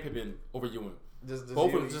Jordan and Pippen over Ewing. just Both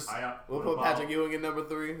of Ewing. them just. We'll What put about- Patrick Ewing in number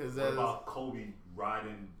 3. Is What that? about Kobe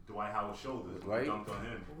riding Dwight Howard's shoulders? Right. He dunked on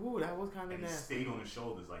him. Ooh, that was kind of And he nasty. stayed on his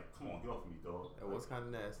shoulders like, come on, get off me, dog. That was kind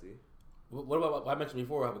of nasty. What about what I mentioned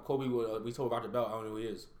before? How Kobe, we told Roger Bell, I don't know who he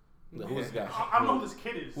is. Like, who is this guy? I don't know who this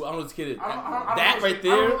kid is. Who, I don't know who this kid is. I don't That know right this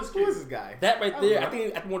kid. I don't know there. this Who kid. is this guy? That right I there. don't I know.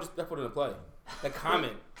 think more disrespectful than the play. That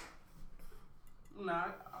comment. Nah,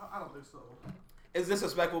 I don't think so. It's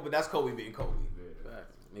disrespectful, but that's Kobe being Kobe.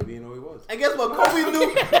 Facts. Maybe you know who he was. And guess what? Kobe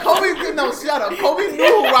knew. No, shut up. Kobe knew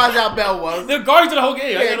who Raja Bell was. They're guarding to the whole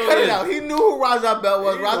game. I Yeah, don't know cut who it out. He knew who Raja Bell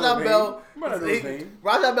was. He didn't know Raja his Bell. name. Might not know his name.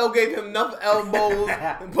 Raja Bell gave him enough elbows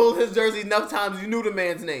and pulled his jersey enough times. You knew the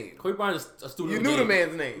man's name. Kobe Bryant is a student You of the knew the game.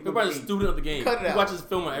 man's name. Kobe Bryant is a student of the game. Cut it He out. watches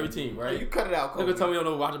film on every team, right? You cut it out, They're gonna tell Kobe. me you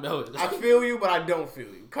don't know who Roger Bell is. I feel you, but I don't feel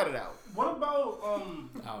you. Cut it out. What about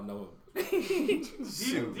I don't know. D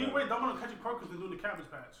Wade don't want to catch a Perkins and doing the Cabbage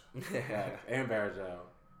Patch? Facts. And Barajal.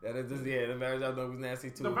 That is just, yeah, the marriage I know was nasty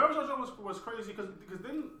too. The Barry Jones was crazy because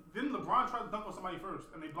then LeBron tried to dunk on somebody first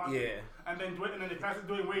and they blocked it. And then they passed it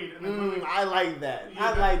to Dwayne Wade and then Dwayne Wade. I like that. Yeah,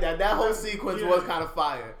 I like that. That whole sequence yeah. was kind of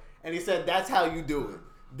fire. And he said, "That's how you do it.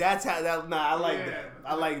 That's how that." Nah, I like Yeah. that.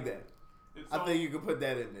 I like that. So, I think you could put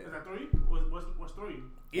that in is there. that 3? What's 3?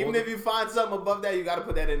 Even if you find something above that, you got to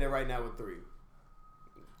put that in there right now with 3.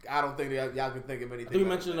 I don't think y'all can think of anything. I think we better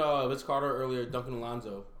mentioned than Vince Carter earlier, Duncan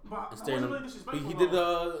Alonzo. But And that staring wasn't him. really disrespectful. He did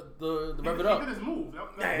though. the rev it He up. did his move.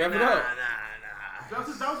 that. Rev it up. That was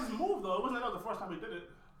his move though. It wasn't like that was the first time he did it.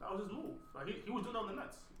 That was his move. Like he was doing that on the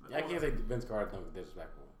Nets. Yeah, I can't say Vince Carter dunk is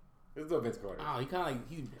disrespectful. It's still Vince Carter. Oh, he kind of like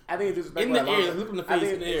he I think it's disrespectful. in the that air, Alonzo- look in the I face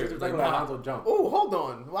think in the it's air. disrespectful Like, that nah. Alonzo jumped. Oh, hold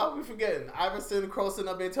on. Why are we forgetting? Iverson crossing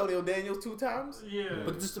up Antonio Daniels 2 times? Yeah.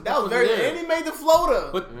 But the disrespect That was wasn't very. there. And he made the floater.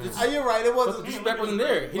 But You're right. It but the wasn't. disrespect wasn't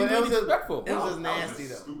there. He But didn't it be was just- disrespectful. It was just That was nasty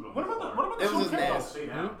just though. stupid on What his about part. the It was Sean just Kemp Don't nasty. dunks? stay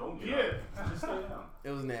down. Don't get up. Yeah. Just stay down.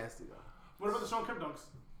 It was nasty though. What about the Sean Kemp dunks?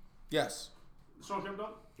 Yes. The Sean Kemp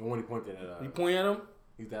dunk? And when he pointed at You point at him.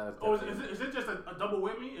 he's that. Oh, is it just a double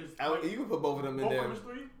whammy? Is You can put both of them in both there. of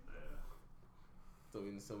them 3? So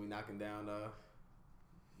we knocking down.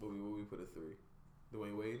 What we put at 3?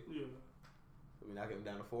 Dwayne Wade. Yeah. So we knocking him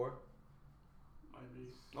down to 4. Might be.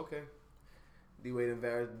 Okay. D Wade and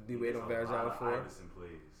Varejao at 4. Iverson plays.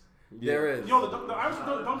 There is. Yo, the Iverson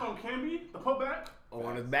dunk on Camby, the putback. Oh,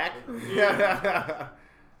 on his back. Yeah.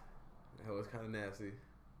 That was kind of nasty.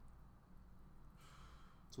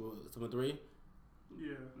 So number 3.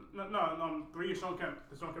 Yeah. No. 3 is Sean Kemp.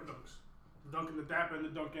 The Sean Kemp dunks. The dunk in the dap and the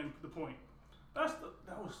dunk in the point.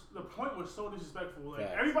 The point was so disrespectful. Like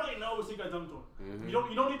Facts. everybody knows he got dunked on. Mm-hmm.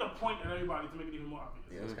 You don't need to point at everybody to make it even more obvious.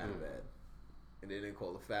 Yeah, it was kind of bad. And they didn't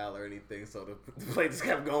call a foul or anything, so the play just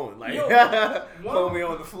kept going. Like, Yo, hold me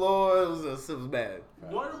on the floor. It was bad.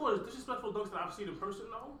 One of the most disrespectful dunks that I've seen in person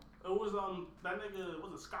though, it was that nigga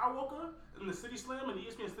was it Skywalker in the City Slam in the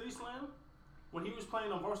ESPN City Slam when he was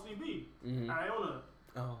playing on Varsity B at Iona.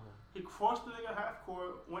 Oh. He crossed the nigga half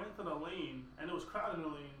court, went into the lane, and it was crowded in the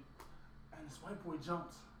lane, and this white boy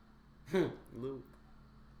jumped, Luke.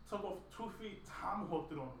 took off 2 feet,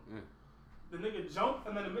 tomahawked it on him. The nigga jumped,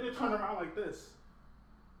 and then the minute turned around like this.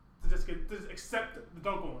 just accept the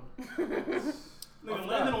dunk on. Nigga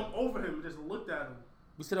landed on over him and just looked at him.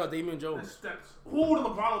 We said about Damian And Jones. steps. Who the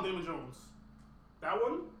LeBron or Damian Jones? That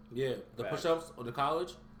one? Yeah, the push-ups or the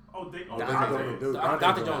college. Oh, Dante Dante. Jones.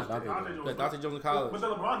 Dante Jones. Dante Jones. Yeah, Dante Jones in college. But the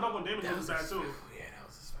LeBron dunk on Damian Jones is bad too. Yeah, that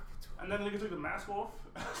was disrespectful too. And then the nigga took the mask off.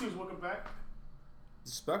 She was walking back.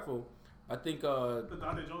 Disrespectful. I think The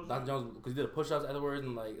Dante Jones. Dante Jones, because he did the push-ups afterwards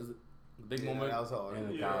and like, it was a big moment. That was hard. In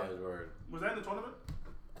the Yeah. college word. Was that in the tournament?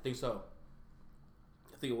 I think so.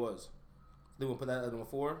 I think it was. They gonna put that at number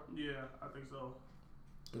 4. Yeah, I think so.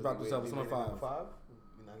 Drop this up. It's number 5.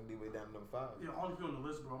 You're knocking D-Wade down to number 5. Yeah, only few on the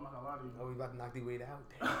list, bro. I'm not gonna lie to you. Oh, we about to knock D-Wade out.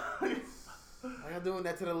 Damn. Why y'all doing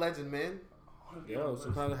that to the legend, man? Yo,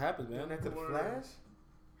 sometimes it happens, Doing man. that to the Word. Flash?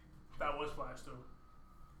 That was Flash too.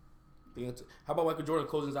 How about Michael Jordan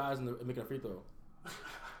closing his eyes and making a free throw?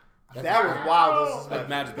 That was wild That's disrespectful.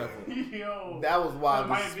 mad disrespectful. Yo. That was wild That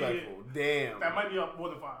might be disrespectful. Damn. That might be up more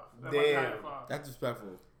than 5. That Damn. might be higher than 5. That's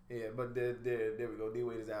disrespectful. Yeah, but there we go.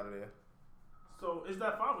 D-Wade is out of there. So is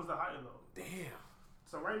that 5 or is that higher though? Damn.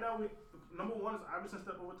 So right now number 1 is Iverson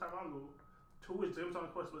step over Tyronn Lue. 2 is James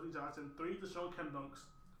Harden, Wesley Johnson. 3 is Deshaun Kemp dunks.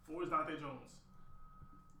 4 is Dante Jones.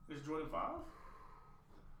 Is Jordan 5?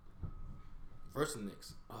 Versus the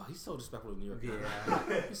Knicks. Oh, he's so disrespectful to New York.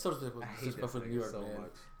 Yeah. He's so disrespectful to New York, so man.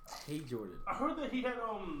 much. I hate Jordan. I heard that he had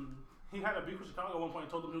a beef with Chicago at one point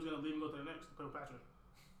and told them he was gonna leave and go to the Knicks to play with Patrick.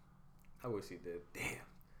 I wish he did. Damn.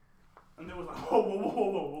 And they was like,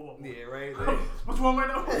 whoa. Yeah, right? What's wrong right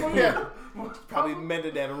now? What's wrong Yeah. right now? Probably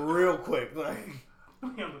mended that real quick. Like,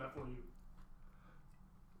 Let me handle that for you.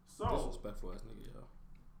 So, Disrespectful ass nigga,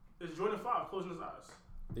 yo. is Jordan 5 closing his eyes?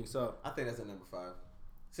 Think so. I think that's a number 5.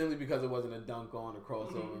 Simply because it wasn't a dunk on a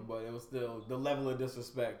crossover, but it was still the level of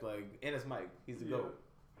disrespect. Like, and it's Mike. He's the GOAT.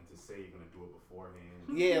 And to say you're gonna do it beforehand.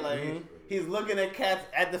 Yeah, like he's looking at cats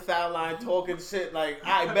at the foul line, talking shit. Like,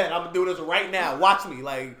 I bet I'm gonna do this right now. Watch me,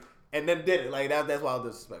 like, and then did it. Like that's wild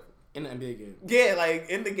disrespectful. In the NBA game. Yeah, like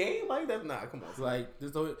in the game, like that's not. Come on, It's like,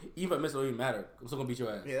 there's no, even if I miss it, don't even matter. I'm still gonna beat your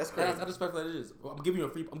ass. Yeah, that's crazy. That's how disrespectful that is. I'm giving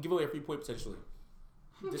away a free point potentially.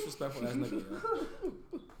 Disrespectful ass nigga, yo.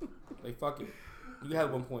 Like, fuck it. You can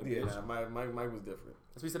have 1 point, yeah, bitch. nah, Mike was different.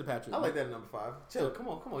 That's what he said to Patrick. I like that at number 5. Chill, come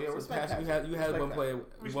on, yeah, So respect. Patrick, Patrick. you had Respect 1 that. play, 1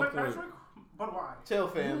 Respect point. Patrick? But why? Chill,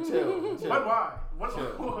 fam, chill. But why? What?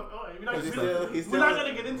 Chill. We're not, He's we're still not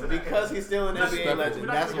gonna get into that. because he's still an NBA Disrespectful. legend. We're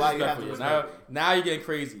not That's why you have to Disrespectful. respect. Now you're getting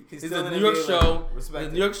crazy. He's This is still a an New York NBA show. legend. Respect The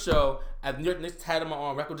it. New York show. At the New York Knicks tatted my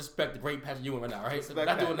arm. Record respect the great Patrick Ewing right now, right? Respect We're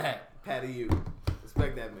not Pat. doing that. Patty, you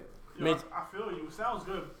respect that man. Yo, Man. I feel you. Sounds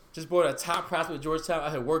good. Just brought a top prospect at Georgetown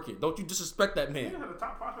out here working. Don't you disrespect that You man. had a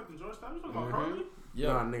top prospect in Georgetown. You talking about Curly?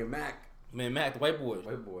 Yo, Nah, nigga, Mac. man, Mac, the white boy.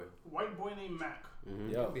 White boy. White boy named Mac.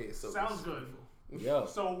 Yo, Yeah, so Sounds good. yo.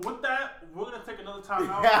 So with that, we're gonna take another time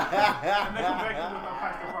out and then come back here with our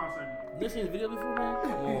Pass the Prom segment. You seen the video before, man?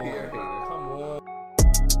 Come on. Yeah, Come on.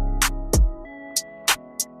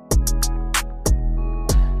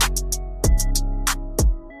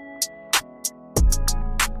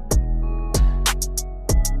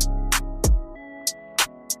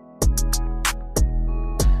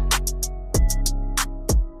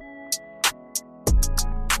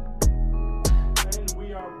 And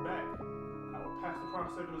we are back. Our Pass the Prom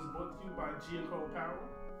segment is brought to you by G&Co Apparel.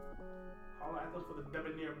 Holla at them for the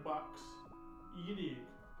Debonair box. You dig.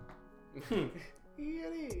 Who we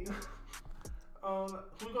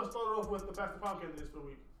gonna start off with the Pass the Prom candidates for the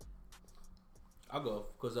week? I'll go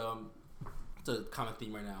because it's a common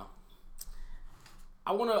theme right now.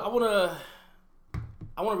 I wanna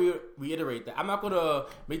reiterate that I'm not gonna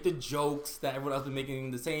make the jokes that everyone else been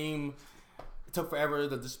making. The same. It took forever.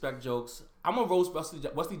 The disrespect jokes. I'm gonna roast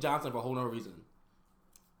Wesley Johnson for a whole nother reason.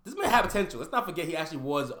 This man had potential. Let's not forget he actually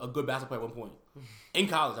was a good basketball player at one point. In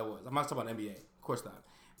college, I was. I'm not talking about NBA. Of course not.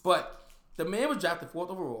 But the man was drafted 4th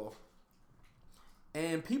overall,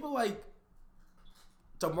 and people like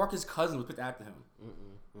DeMarcus Cousins was picked after him.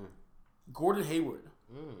 Gordon Hayward,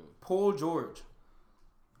 Paul George,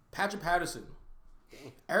 Patrick Patterson,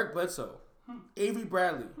 Eric Bledsoe, Avery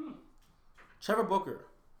Bradley, Trevor Booker.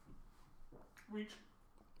 Reach.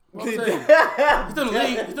 What I'm saying? He's still in the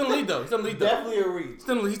league. He's still in the league though. He's still in the league though. Definitely a reach. He's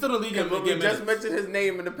still in the league. But we just mentioned his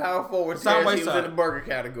name in the power forward. Hassan He was Whiteside. in the burger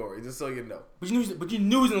category, just so you know. But you knew he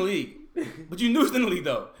was in the league. But you knew he was in the league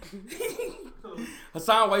though.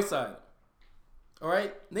 Hassan Whiteside. All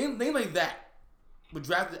right, name like that. Were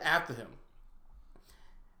drafted after him.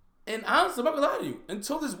 And honestly, I'm not gonna lie to you.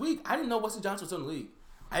 Until this week, I didn't know Wesley Johnson was in the league.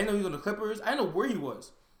 I didn't know he was on the Clippers. I didn't know where he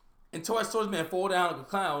was until I saw this man fall down like a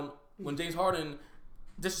clown when James Harden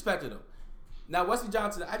disrespected him. Now, Wesley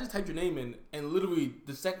Johnson, I just typed your name in, and literally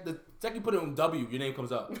the second you put it on W, your name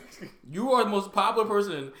comes up. You are the most popular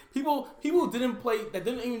person. People who didn't play, that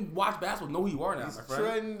didn't even watch basketball, know who you are now, my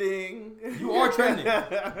friend. Trending. You are trending.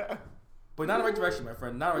 But not in the right direction, my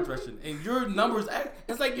friend. Not in the right direction. And your numbers,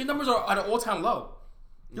 it's like your numbers are at an all-time low.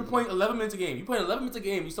 You're playing 11 minutes a game. You playing 11 minutes a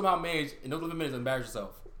game, you somehow manage in those 11 minutes to embarrass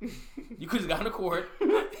yourself. You could have gotten on the court.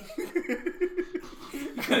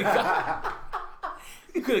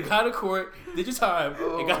 You could have got on the court, did your time,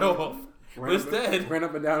 and got off. But instead, ran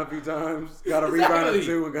up and down a few times, got a rebound or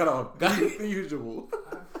two, and got off. The usual.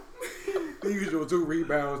 The usual 2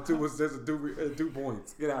 rebounds, 2 assists, and 2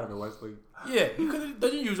 points. Get out of it, Wesley. Yeah, you could have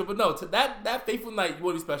done your usual, but no, to that fateful night, you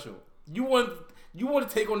want to be special. You want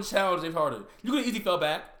to take on the challenge, James Harden. You could have easily fell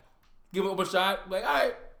back, give him an open shot, like, all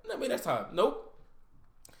right, maybe next time. Nope.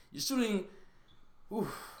 You're shooting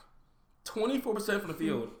 24% from the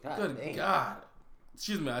field. Good God.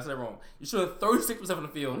 Excuse me, I said it wrong. You're shooting 36% from the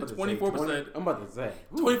field, 24%. I'm about to say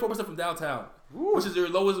 24% from downtown, which is your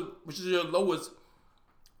lowest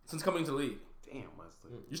since coming to the league. Damn,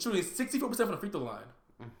 Wesley. You're shooting 64% from the free throw line.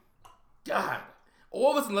 God,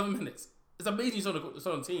 all this in 11 minutes. It's amazing you're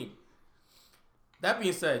on the team. That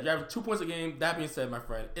being said, you average 2 points a game. That being said, my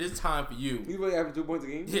friend, it is time for you. You really average 2 points a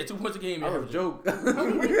game? Yeah, 2 points a game. That was a joke.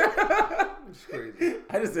 It's crazy.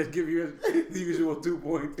 I just said give you the usual 2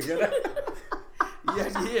 points together. Yeah.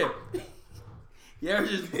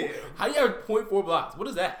 How do you average 0.4 blocks? What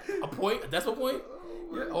is that? A point? A decimal point?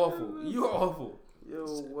 You're awful. You are awful. Yo,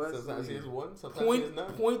 Wesley. Sometimes he has 1, sometimes he has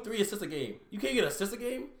none. 0.3 assists a game. You can't get an assist a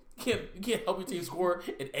game? You can't help your team score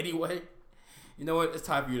in any way? You know what? It's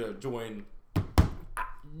time for you to join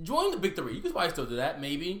the Big Three. You can probably still do that,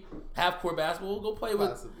 maybe. Half-court basketball. Go play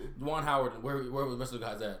with Juwan Howard and where the rest of the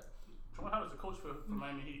guys at. Juwan Howard's the coach for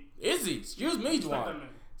Miami Heat. Is he? Excuse me, Juwan.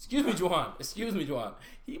 Excuse me, Juwan.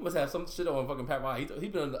 He must have some shit on fucking Pat Riley.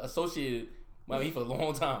 He's been associated with Miami Heat for a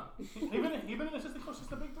long time. He been an assistant coach since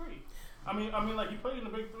the Big Three. I mean, like he played in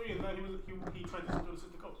the Big Three, and then he transitioned to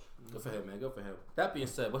assistant coach. Good for him, man. Good for him. That being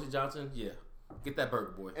said, Wesley Johnson, yeah, get that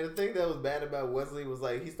burger, boy. And the thing that was bad about Wesley was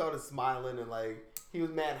like he started smiling and like he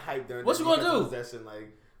was mad hyped during what you gonna do? Possession,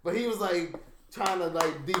 but he was like trying to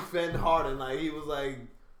like defend Harden, like he was like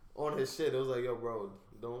on his shit. It was like, yo, bro,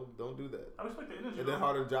 don't do that. I respect the energy. And then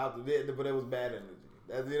Harden dropped it, but it was bad energy.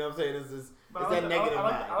 That's, you know what I'm saying? It's that negative.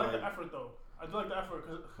 I like the effort though. I do like the effort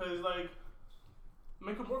because like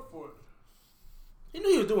make him work for it. He knew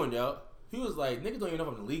what he was doing, yo. He was like, niggas don't even know if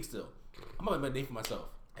I'm in the league still. I'm gonna make a name for myself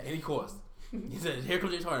at any cost. He said, here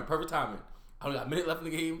comes James Harden, perfect timing. I only got a minute left in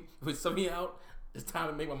the game. With something out, it's time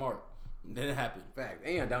to make my mark. And then it happened. Fact.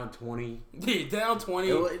 And down 20. Yeah, down 20.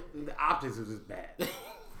 The optics was just bad.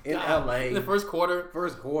 In LA. In the first quarter.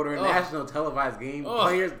 National televised game.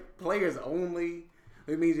 Players only.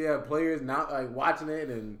 It means you have players not like watching it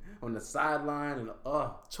and on the sideline and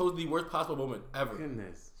chose the worst possible moment ever.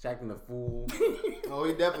 Goodness. Shaq the fool. Oh,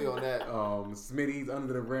 he definitely on that. Smitty's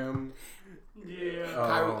under the rim. Yeah.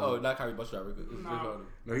 Kyrie, not Kyrie bus driver.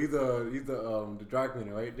 No, he's the dry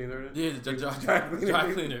cleaner, right? Yeah, the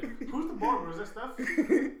dry cleaner. Who's the barber? Is that Steph?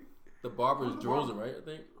 The barber is Drozen, right? I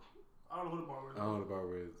think. I don't know who the barber is. I don't know who the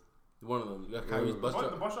barber is. One of them. You got Kyrie's bus driver.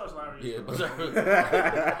 The bus driver's Larry. Yeah, bus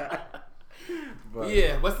driver. But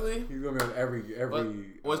yeah, Wesley. He's gonna be on every.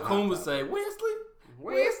 What Combs would say, Wesley,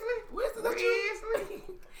 that's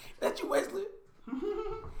you. That's you, Wesley.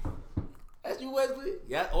 That's you, Wesley.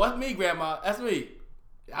 Yeah, oh, that's me, Grandma. That's me.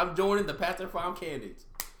 I'm joining the Pastor Farm candidates.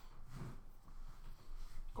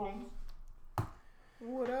 Combs.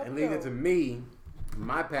 What up? And leading to me,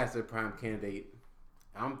 my Pastor Prime candidate.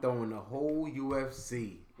 I'm throwing the whole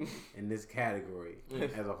UFC in this category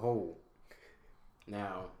as a whole.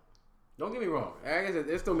 Now, don't get me wrong. Like I said,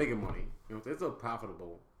 they're still making money. You know, it's a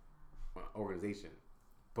profitable organization.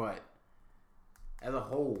 But as a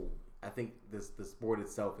whole, I think the sport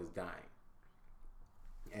itself is dying.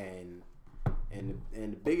 And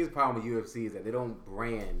the biggest problem with UFC is that they don't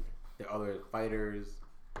brand their other fighters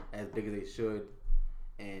as big as they should.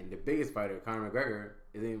 And the biggest fighter, Conor McGregor,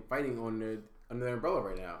 is fighting under their umbrella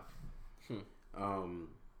right now.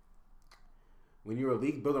 When you're a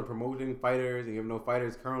league building, promoting fighters, and you have no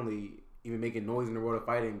fighters currently even making noise in the world of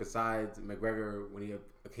fighting besides McGregor when he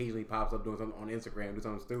occasionally pops up doing something on Instagram, doing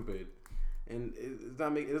something stupid, and it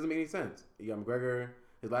doesn't make any sense. You got McGregor.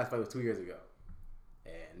 His last fight was 2 years ago,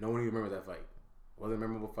 and no one even remembers that fight. It wasn't a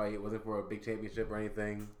memorable fight. It wasn't for a big championship or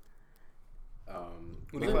anything.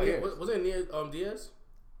 Was it near Diaz?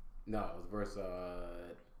 No, it was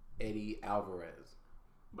versus Eddie Alvarez.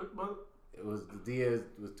 But it was Diaz.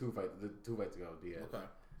 It was two fights ago. Diaz. Okay.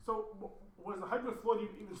 So was the hype with Floyd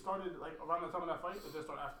even started like around the time of that fight, or did it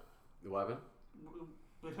start after? What happened?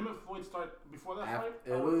 Did him and Floyd start before that fight?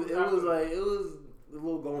 It was a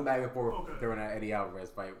little going back and forth during that Eddie Alvarez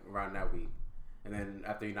fight around that week, and then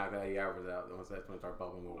after he knocked Eddie Alvarez out, that's when it started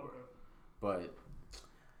bubbling over. Okay. But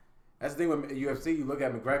that's the thing with UFC. You look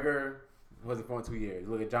at McGregor, who wasn't for 2 years.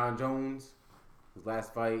 You look at John Jones, his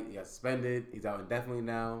last fight, he got suspended. He's out indefinitely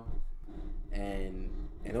now, and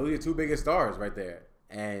those are your two biggest stars right there.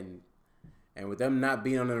 And with them not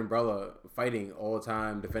being under an umbrella, fighting all the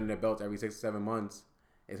time, defending their belts every 6 to 7 months,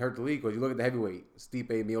 it's hurt the league. Because you look at the heavyweight, Stipe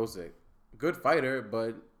Miocic, good fighter,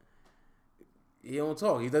 but he don't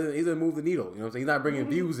talk. He doesn't move the needle. You know what I'm saying? He's not bringing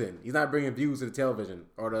views in. He's not bringing views to the television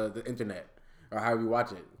or the internet or however you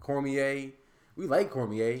watch it. Cormier, we like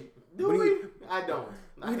Cormier. Do we? I don't.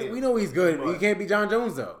 We know he's good. He can't be John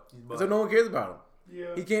Jones though, so no one cares about him.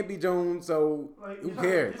 Yeah. He can't be Jones, so Like, who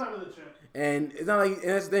cares? He's not really the champ. And it's not like,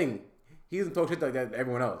 and that's the thing. He doesn't talk shit like that to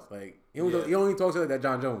everyone else. Like he only talks shit like that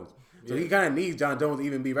John Jones. So he kind of needs John Jones to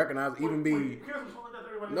even be recognized, even be. Wait, he cares about like that to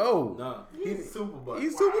everybody? No, He's super butt.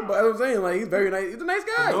 he's super. But I'm saying, like, he's very nice. He's a nice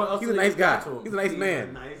guy. He's a nice guy. He's a nice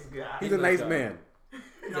man. Nice guy. He's a nice man.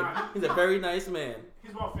 He's a very nice man.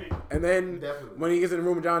 He's about fake. And then Definitely. when he gets in the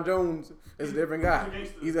room with John Jones, it's a different guy.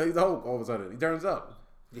 He's a He's a Hulk all of a sudden. He turns up.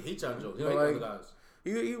 He hates John Jones. He But, don't hate like, other guys.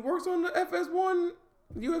 He works on the FS1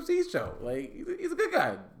 UFC show. Like he's a good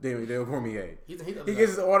guy, Daniel Cormier. He hates He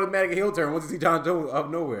gets his automatic heel turn once you see John Jones out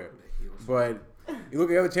of nowhere. But you look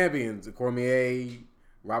at the other champions: Cormier,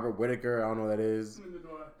 Robert Whitaker. I don't know what that is.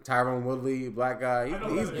 Tyrone Woodley, black guy.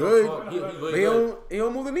 He's good. But he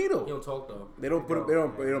don't move the needle. He don't talk though. They don't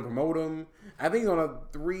promote him. I think he's on a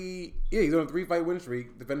 3-fight win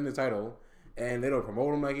streak, defending the title, and they don't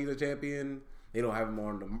promote him like he's a champion. They don't have him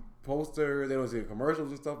on the posters. They don't see commercials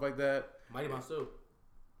and stuff like that. Mighty Mouse too.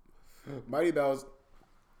 Mighty Mouse,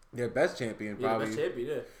 their best champion, probably. Yeah, best champion.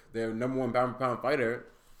 Yeah. Their number one pound for pound fighter,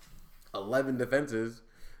 11 defenses,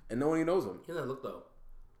 and no one even knows him. He doesn't look though.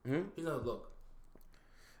 He doesn't look.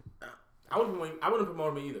 I wouldn't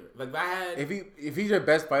promote him either. Like if I had, If he's your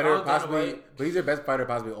best fighter, Dana possibly, White. but he's your best fighter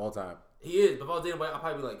possibly all time. he is. But if I was Dana White, I'd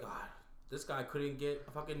probably be like, God, this guy couldn't get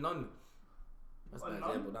a fucking none. That's an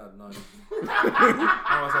example, not none. I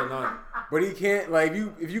don't want to say none. But he can't, like,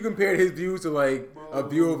 if you compared his views to like a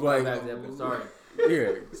view of like, Bad example. Sorry.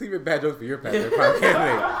 here, see your bad jokes for your past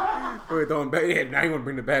candidate. We're throwing bad. Yeah, now you want to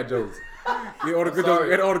bring the bad jokes. You all the good jokes.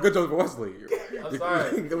 You had all the good jokes for Wesley. I'm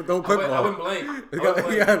sorry. The whole clip I off. wouldn't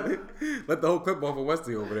blink. Let the whole clip off for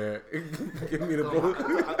Wesley over there. Give me the ball.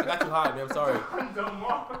 I got too high, man. I'm sorry. I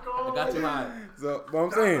got too high. So, what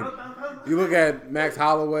I'm saying, you look at Max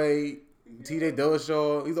Holloway, T.J.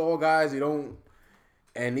 Dillashaw. These are all guys you don't.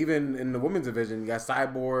 And even in the women's division, you got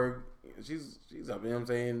Cyborg. She's up. You know what I'm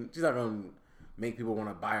saying? She's not gonna make people want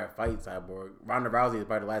to buy her fight. Cyborg. Ronda Rousey is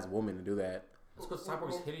probably the last woman to do that. That's because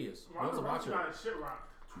Cyborg's hideous. No one's a watcher.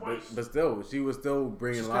 But still, she was still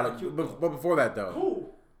bringing She's a lot kinda of. cute, But before that, though, Who?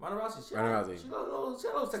 Ronda Rousey. Ronda Rousey. She got a little she's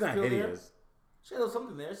sex not appeal there. hideous. She got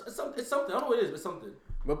something there. It's something. It's something. I don't know what it is, but it's something.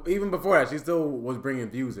 But even before that, she still was bringing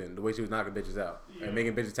views in the way she was knocking bitches out and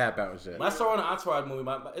making bitches tap out and shit. When I saw her in the Entourage movie,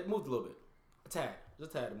 it moved a little bit. A tad.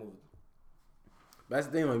 Just a tad. It moved. That's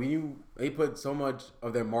the thing. Like when they put so much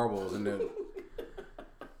of their marbles in the.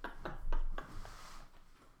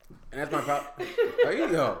 And that's my problem. There you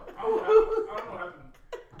go. I don't know what happened.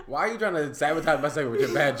 Why are you trying to sabotage my segment with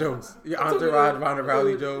your bad jokes? Your entourage, Ronda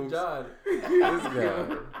Rousey jokes. John. This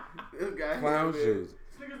guy. This guy. Clown shoes.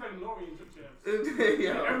 This nigga's like Nori and Chip Champs.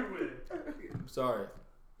 Yo. Everywhere. I'm sorry.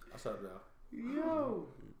 I'll stop now. Yo.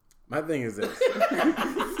 My thing is this.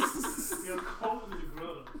 You're cold as a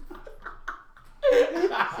gorilla.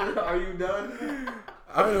 Are you done?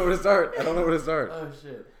 I don't know where to start. Oh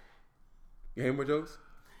shit. You hear more jokes?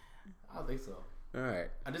 I don't think so. All right.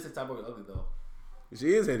 I just said Cyborg is ugly though.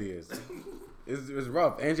 She is hideous. It's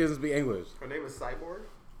rough. And she doesn't speak English. Her name is Cyborg.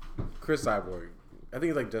 Chris Cyborg. I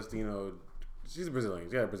think it's like Justino. She's a Brazilian.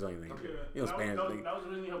 She got a Brazilian name. Okay. You know, Spanish. That was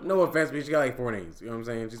originally her No offense, but she got like 4 names. You know what I'm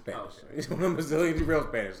saying? She's Spanish. She's Brazilian. She's real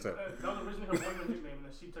Spanish too. That was originally her boyfriend's nickname, and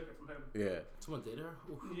then she took it from him. Yeah. Someone dated her?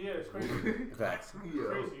 Ooh. Yeah, it's crazy. Facts. Yo.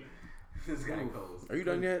 Crazy. This guy goes. Are you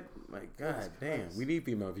done yet? Like, god damn. We need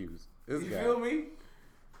female views. This You guy. feel me?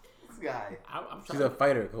 This guy. I'm She's trying. a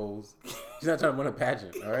fighter, Coles. She's not trying to win a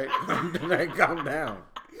pageant, all right? Like, calm down.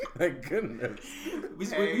 Like, goodness. We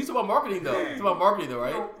talk about marketing though. We talk about marketing though,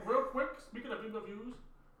 right? Yo, real quick, speaking of female views,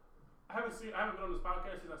 I haven't been on this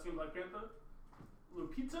podcast since I've seen Black Panther.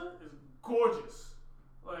 Lupita is gorgeous.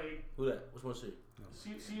 Like Who that? Which one is she?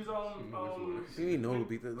 she's She ain't no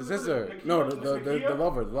Lupita. The was sister. it Nakia? No, Was it the Nakia?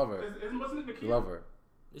 lover. Wasn't it Nakia? The lover.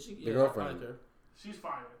 Is she? The girlfriend. I like her. She's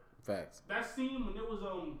fire. Facts. That scene when it was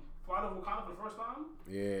fly to Wakanda for the first time,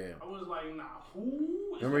 Yeah. I was like, nah,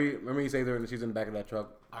 who? Is Remember you say there she's in the back of that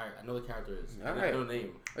truck? Alright, I know the character is. All I right. know the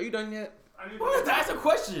name. Are you done yet? I need What? to, That's a I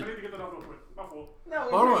question. need to get that off real quick. My fault. No,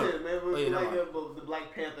 Hold on. we did, man. It was Oh, yeah, like no. the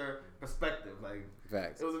Black Panther perspective. Like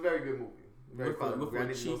Facts. it was a very good movie. Very Look for, fun. look movie. for I a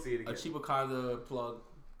need to go cheap, see it a again. cheap Wakanda plug.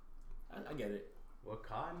 I get it.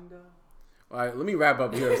 Wakanda. All right, let me wrap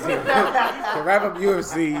up UFC. To wrap up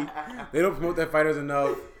UFC, they don't promote their fighters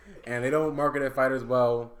enough, and they don't market their fighters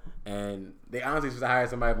well, and they honestly should hire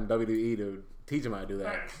somebody from WWE to teach them how to do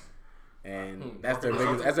that. Facts. And that's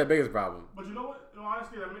their biggest problem. But you know what?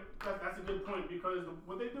 Honestly, that's a good point because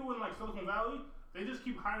what they do in like Silicon Valley, they just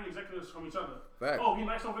keep hiring executives from each other. Fact. Oh, he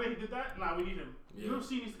nice over there. He did that. Nah, we need him. Yeah.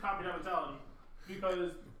 UFC needs to copy that mentality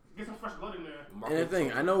because get some fresh blood in there. And the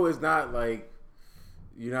thing, I know it's not like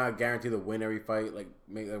you're not guaranteed to win every fight, like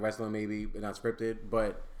wrestling maybe, it's not scripted,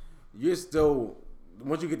 but you're still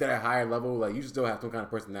once you get to that higher level, like you still have some kind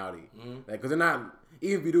of personality, like because they're not.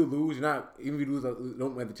 Even if you do lose,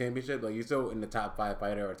 don't win the championship, like you're still in the top 5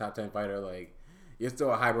 fighter or top 10 fighter, like you're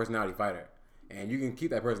still a high personality fighter, and you can keep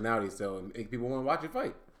that personality still and make people want to watch you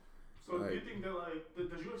fight. So do you think that like does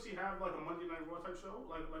UFC have like a Monday Night Raw type show,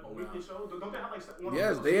 like a weekly show? Don't they have like one?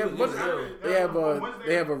 Yes, of they have. Saturday,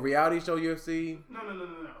 They have a reality show UFC. No,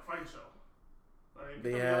 fighting show. Like,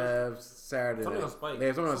 They have Saturday. Something on Spike. They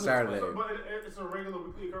have something on Saturday. But it's a regular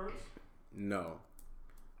weekly occurrence. No,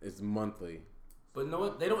 it's monthly. But no,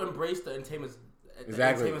 they don't embrace the entertainment.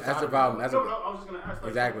 Exactly. entertainment That's side the of it. problem. That's No, I was just gonna ask. Like,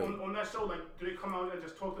 Exactly. On that show, like, do they come out and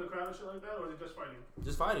just talk to the crowd and shit like that, or is it just fighting?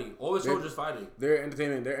 Just fighting. All the shows just fighting. their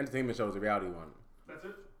entertainment show is a reality one. That's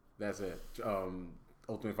it. That's it.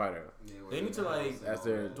 Ultimate Fighter. They need to like. That's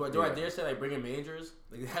their. Do I dare say like bring in managers?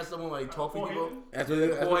 Like have someone like talk for Paul people. Heyman? That's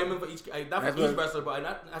what. Paul Heyman for each, like, not that's for each what- wrestler, but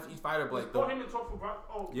not for each fighter, but like Paul the, Heyman talk for Brock.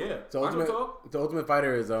 Oh, yeah. So Rock ultimate, talk. the Ultimate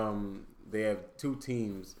Fighter is they have 2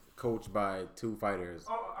 teams coached by 2 fighters.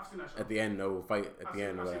 Oh, I've seen that show. At the end, they'll fight at I've the seen-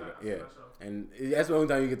 end or I've seen whatever. that- I've seen Yeah, that show. and that's the only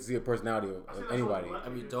time you get to see a personality I've of seen that show anybody. with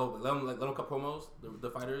That'd be dope. Let them cut promos. The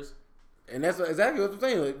fighters. And that's exactly what I'm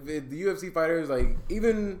saying. Like, the UFC fighters, like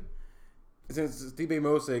even since Stipe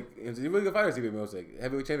Miocic, he's a really good fighter, Stipe Miocic,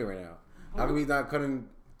 heavyweight champion right now. How come he's not cutting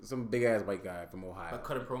some big ass white guy from Ohio? Like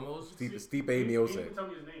cutting promos. Stipe He didn't Miocic. even tell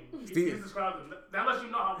me his name. Steve- He just described him. That lets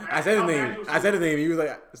you know how bad. I said his how bad name. he was. I said his name. He was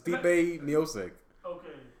like Stipe Miocic. Okay.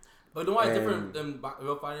 But you know why it's And- different than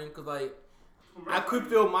real fighting? Because like From I could wrestling,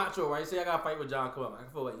 feel macho, right? Say I got to fight with John. Come on, I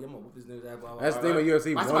can feel like yeah, I'm gonna whoop this nigga's ass. Blah, blah, That's the blah, thing right? about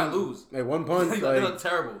UFC. That's why I lose. Like one punch. They Like look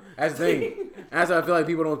terrible. that's the thing. That's why I feel like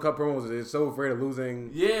people don't cut promos. They're so afraid of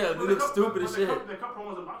losing. Yeah, they Well, look cut- stupid but as they shit. They cut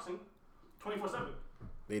promos in boxing 24/7.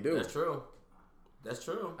 They do. That's true. That's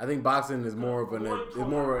true. I think boxing is more of an. It's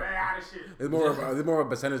more. Bad shit. It's more. There's more of a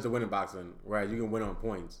percentage to win in boxing, whereas you can win on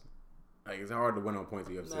points. Like it's hard to win on points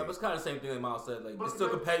in UFC. Nah, but it's kind of the same thing like Miles said. Like But- it's still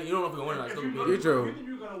competitive. You don't know if you're gonna win or not. It's If still you know, competitive. You're true. You think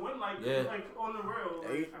you're gonna win, like, Yeah. like on the rail.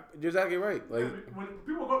 Hey, Like, you're exactly right. Like when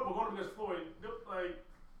people were going against Floyd, like,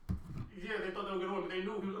 yeah, they thought they were gonna win, but they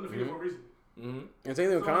knew he was undefeated for a reason. Mm-hmm. and same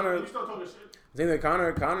thing with So, Conor. you still talking shit. Same thing with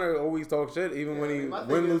Conor. Conor always talks shit, even when he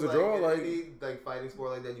win, lose, or draw. Like any fighting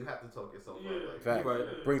sport like that, you have to talk yourself up. Yeah. Like, fact, Right.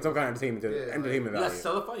 bring some kind of entertainment to Yeah, entertainment You value. gotta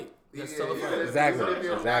sell a fight. You gotta sell a fight. Exactly, Even if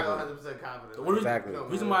you're exactly. not 100% confident. The one Exactly.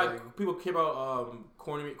 reason why people care about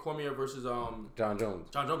Cormier versus John Jones.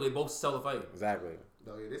 John Jones, they both sell the fight. Exactly.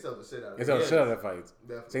 No, yeah, they sell the shit out of They it. sell the Yeah. shit out of the fights.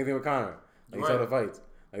 Definitely. Same thing with Conor. Like, he sell Right. the fights.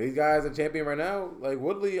 Like these guys are champion right now. Like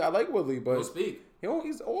Woodley, I like Woodley, Don't but speak.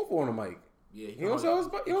 he's awful on the mic. Yeah, He don't sell his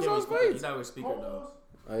fight. He don't sell his fights. He's not a speaker though.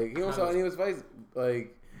 Like he don't Not sell his- any of his fights.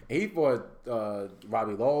 Like he fought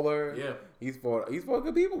Robbie Lawler. Yeah. He's fought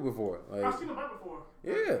good people before. I've Like seen him fight before.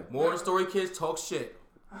 yeah. More story kids talk shit.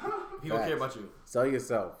 People Facts. care about you. Sell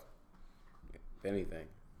yourself. If anything.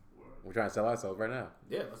 We're trying to sell ourselves right now.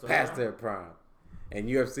 Yeah. That's what Past their prime. And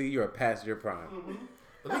UFC, you're past your prime.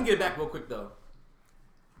 But we can get it back real quick though.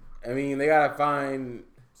 I mean, they gotta find.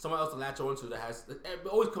 Someone else to latch on to that has it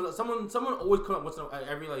always comes up. Someone always comes up once in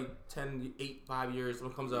every like 10, 8, 5 years.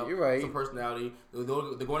 Someone comes up. You're right. Some personality. They're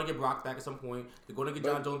going to get Brock back at some point. They're going to get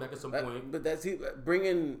John Jones back at some point. But that's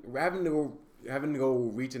bringing having to go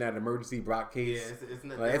reaching that emergency Brock Yeah, case. it's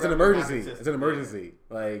Like, they're it's an not emergency. consistent. It's an emergency.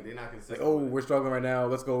 Like, They're not consistent. like, oh, with it. we're struggling right now.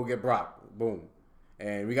 Let's go get Brock. Boom.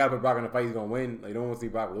 And we gotta put Brock in a fight. He's gonna win. Like, you don't want to see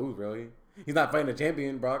Brock lose, really. He's not fighting a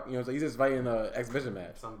champion, Brock. You know, so he's just fighting an exhibition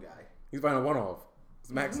match. Some guy. He's fighting a one-off.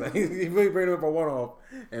 Smack. He's really bringing him for a one-off,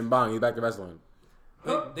 and bang, he's back to wrestling.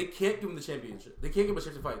 They can't give him the championship. They can't give him a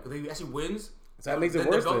championship fight because if he actually wins, So that makes it then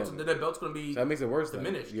worse. Then their belt's going to be. So that makes it worse than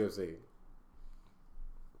diminished. UFC.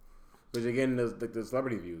 Which again, the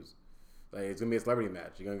celebrity views. Like it's gonna be a celebrity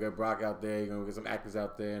match. You're gonna get Brock out there. You're gonna get some actors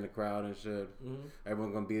out there in the crowd and shit. Mm-hmm.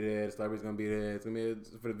 Everyone's gonna be there. The celebrity's gonna be there. It's gonna be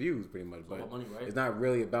for the views, pretty much. It's But all money, right? it's not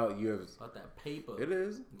really about UFC. It's about that paper. It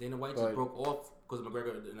is. Dana White But- just broke off because of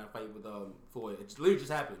McGregor in that fight with Floyd. It literally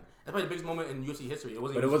just happened. That's probably the biggest moment in UFC history. It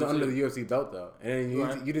wasn't. But it wasn't under UFC. the UFC belt though, and then you,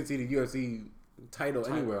 Right. you didn't see the UFC title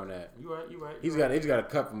anywhere on that. You right. You right. He just got a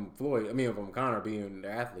cut from Floyd. I mean, from Conor being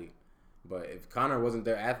their athlete. But if Conor wasn't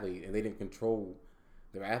their athlete and they didn't control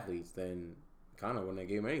their athletes, then Conor wouldn't have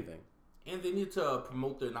gave him anything. And they need to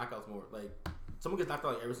promote their knockouts more. Like someone gets knocked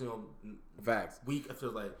out like every single Facts. week. I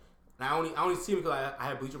feel like. And I only see him because I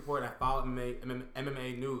have Bleacher Report and I follow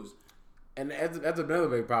MMA news. And that's another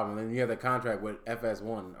big problem. And you have that contract with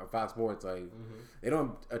FS1 or Fox Sports. Like they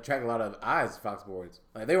don't attract a lot of eyes to Fox Sports.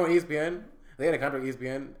 Like they were on ESPN. They had a contract with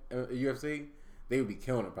ESPN, UFC. They would be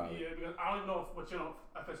killing it probably. Yeah, because I don't even know what channel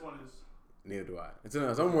FS1 is. Neither do I. It's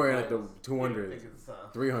somewhere in like the I 200s, think it's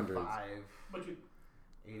 300s.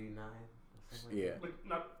 589. Yeah. But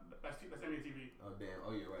not that's MTV. Oh damn.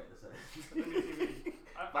 Oh, you're right. That's That's MTV.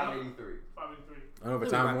 583. 583. I know, but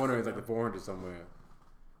Really Time racks Warner it is like the 400 somewhere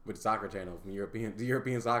with the soccer channel from the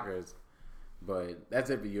European soccer. But that's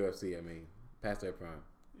it for UFC. I mean, past their prime.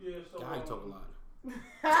 Yeah, so God, you talk a lot.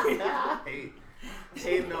 Hey,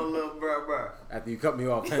 no little bruh. After you cut me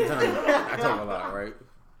off 10 times, I talk a lot, right?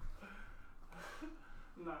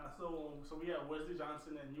 So we have Wesley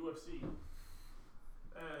Johnson and UFC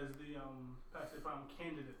as the past their prime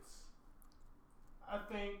candidates. I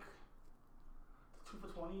think the 2 for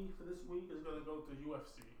 20 for this week is gonna go to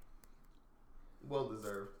UFC. Well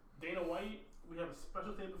deserved. Dana White, we have a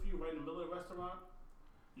special table for you right in the middle of the restaurant.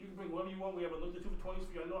 You can bring whoever you want. We have a limited 2 for 20s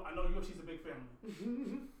for you. I know UFC's a big family.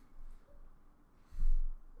 You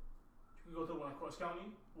can go to the one across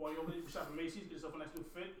county. While you're over there, you can shop at Macy's, get yourself a nice new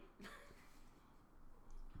fit.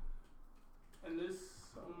 And this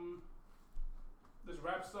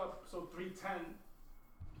wraps up so 310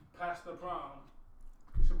 past the prom.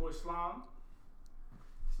 It's your boy Slom.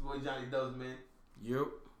 It's your boy Johnny Dubs, man. Yep.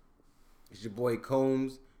 It's your boy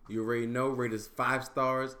Combs. You already know. Rate us 5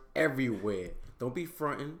 stars everywhere. Don't be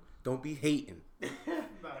fronting. Don't be hating.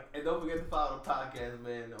 And don't forget to follow the podcast,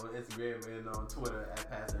 man, on Instagram and on Twitter at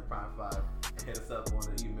PastorPrime5. And hit us up on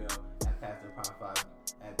the email at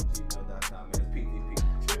PastorPrime5@gmail.com. Man, it's PTP.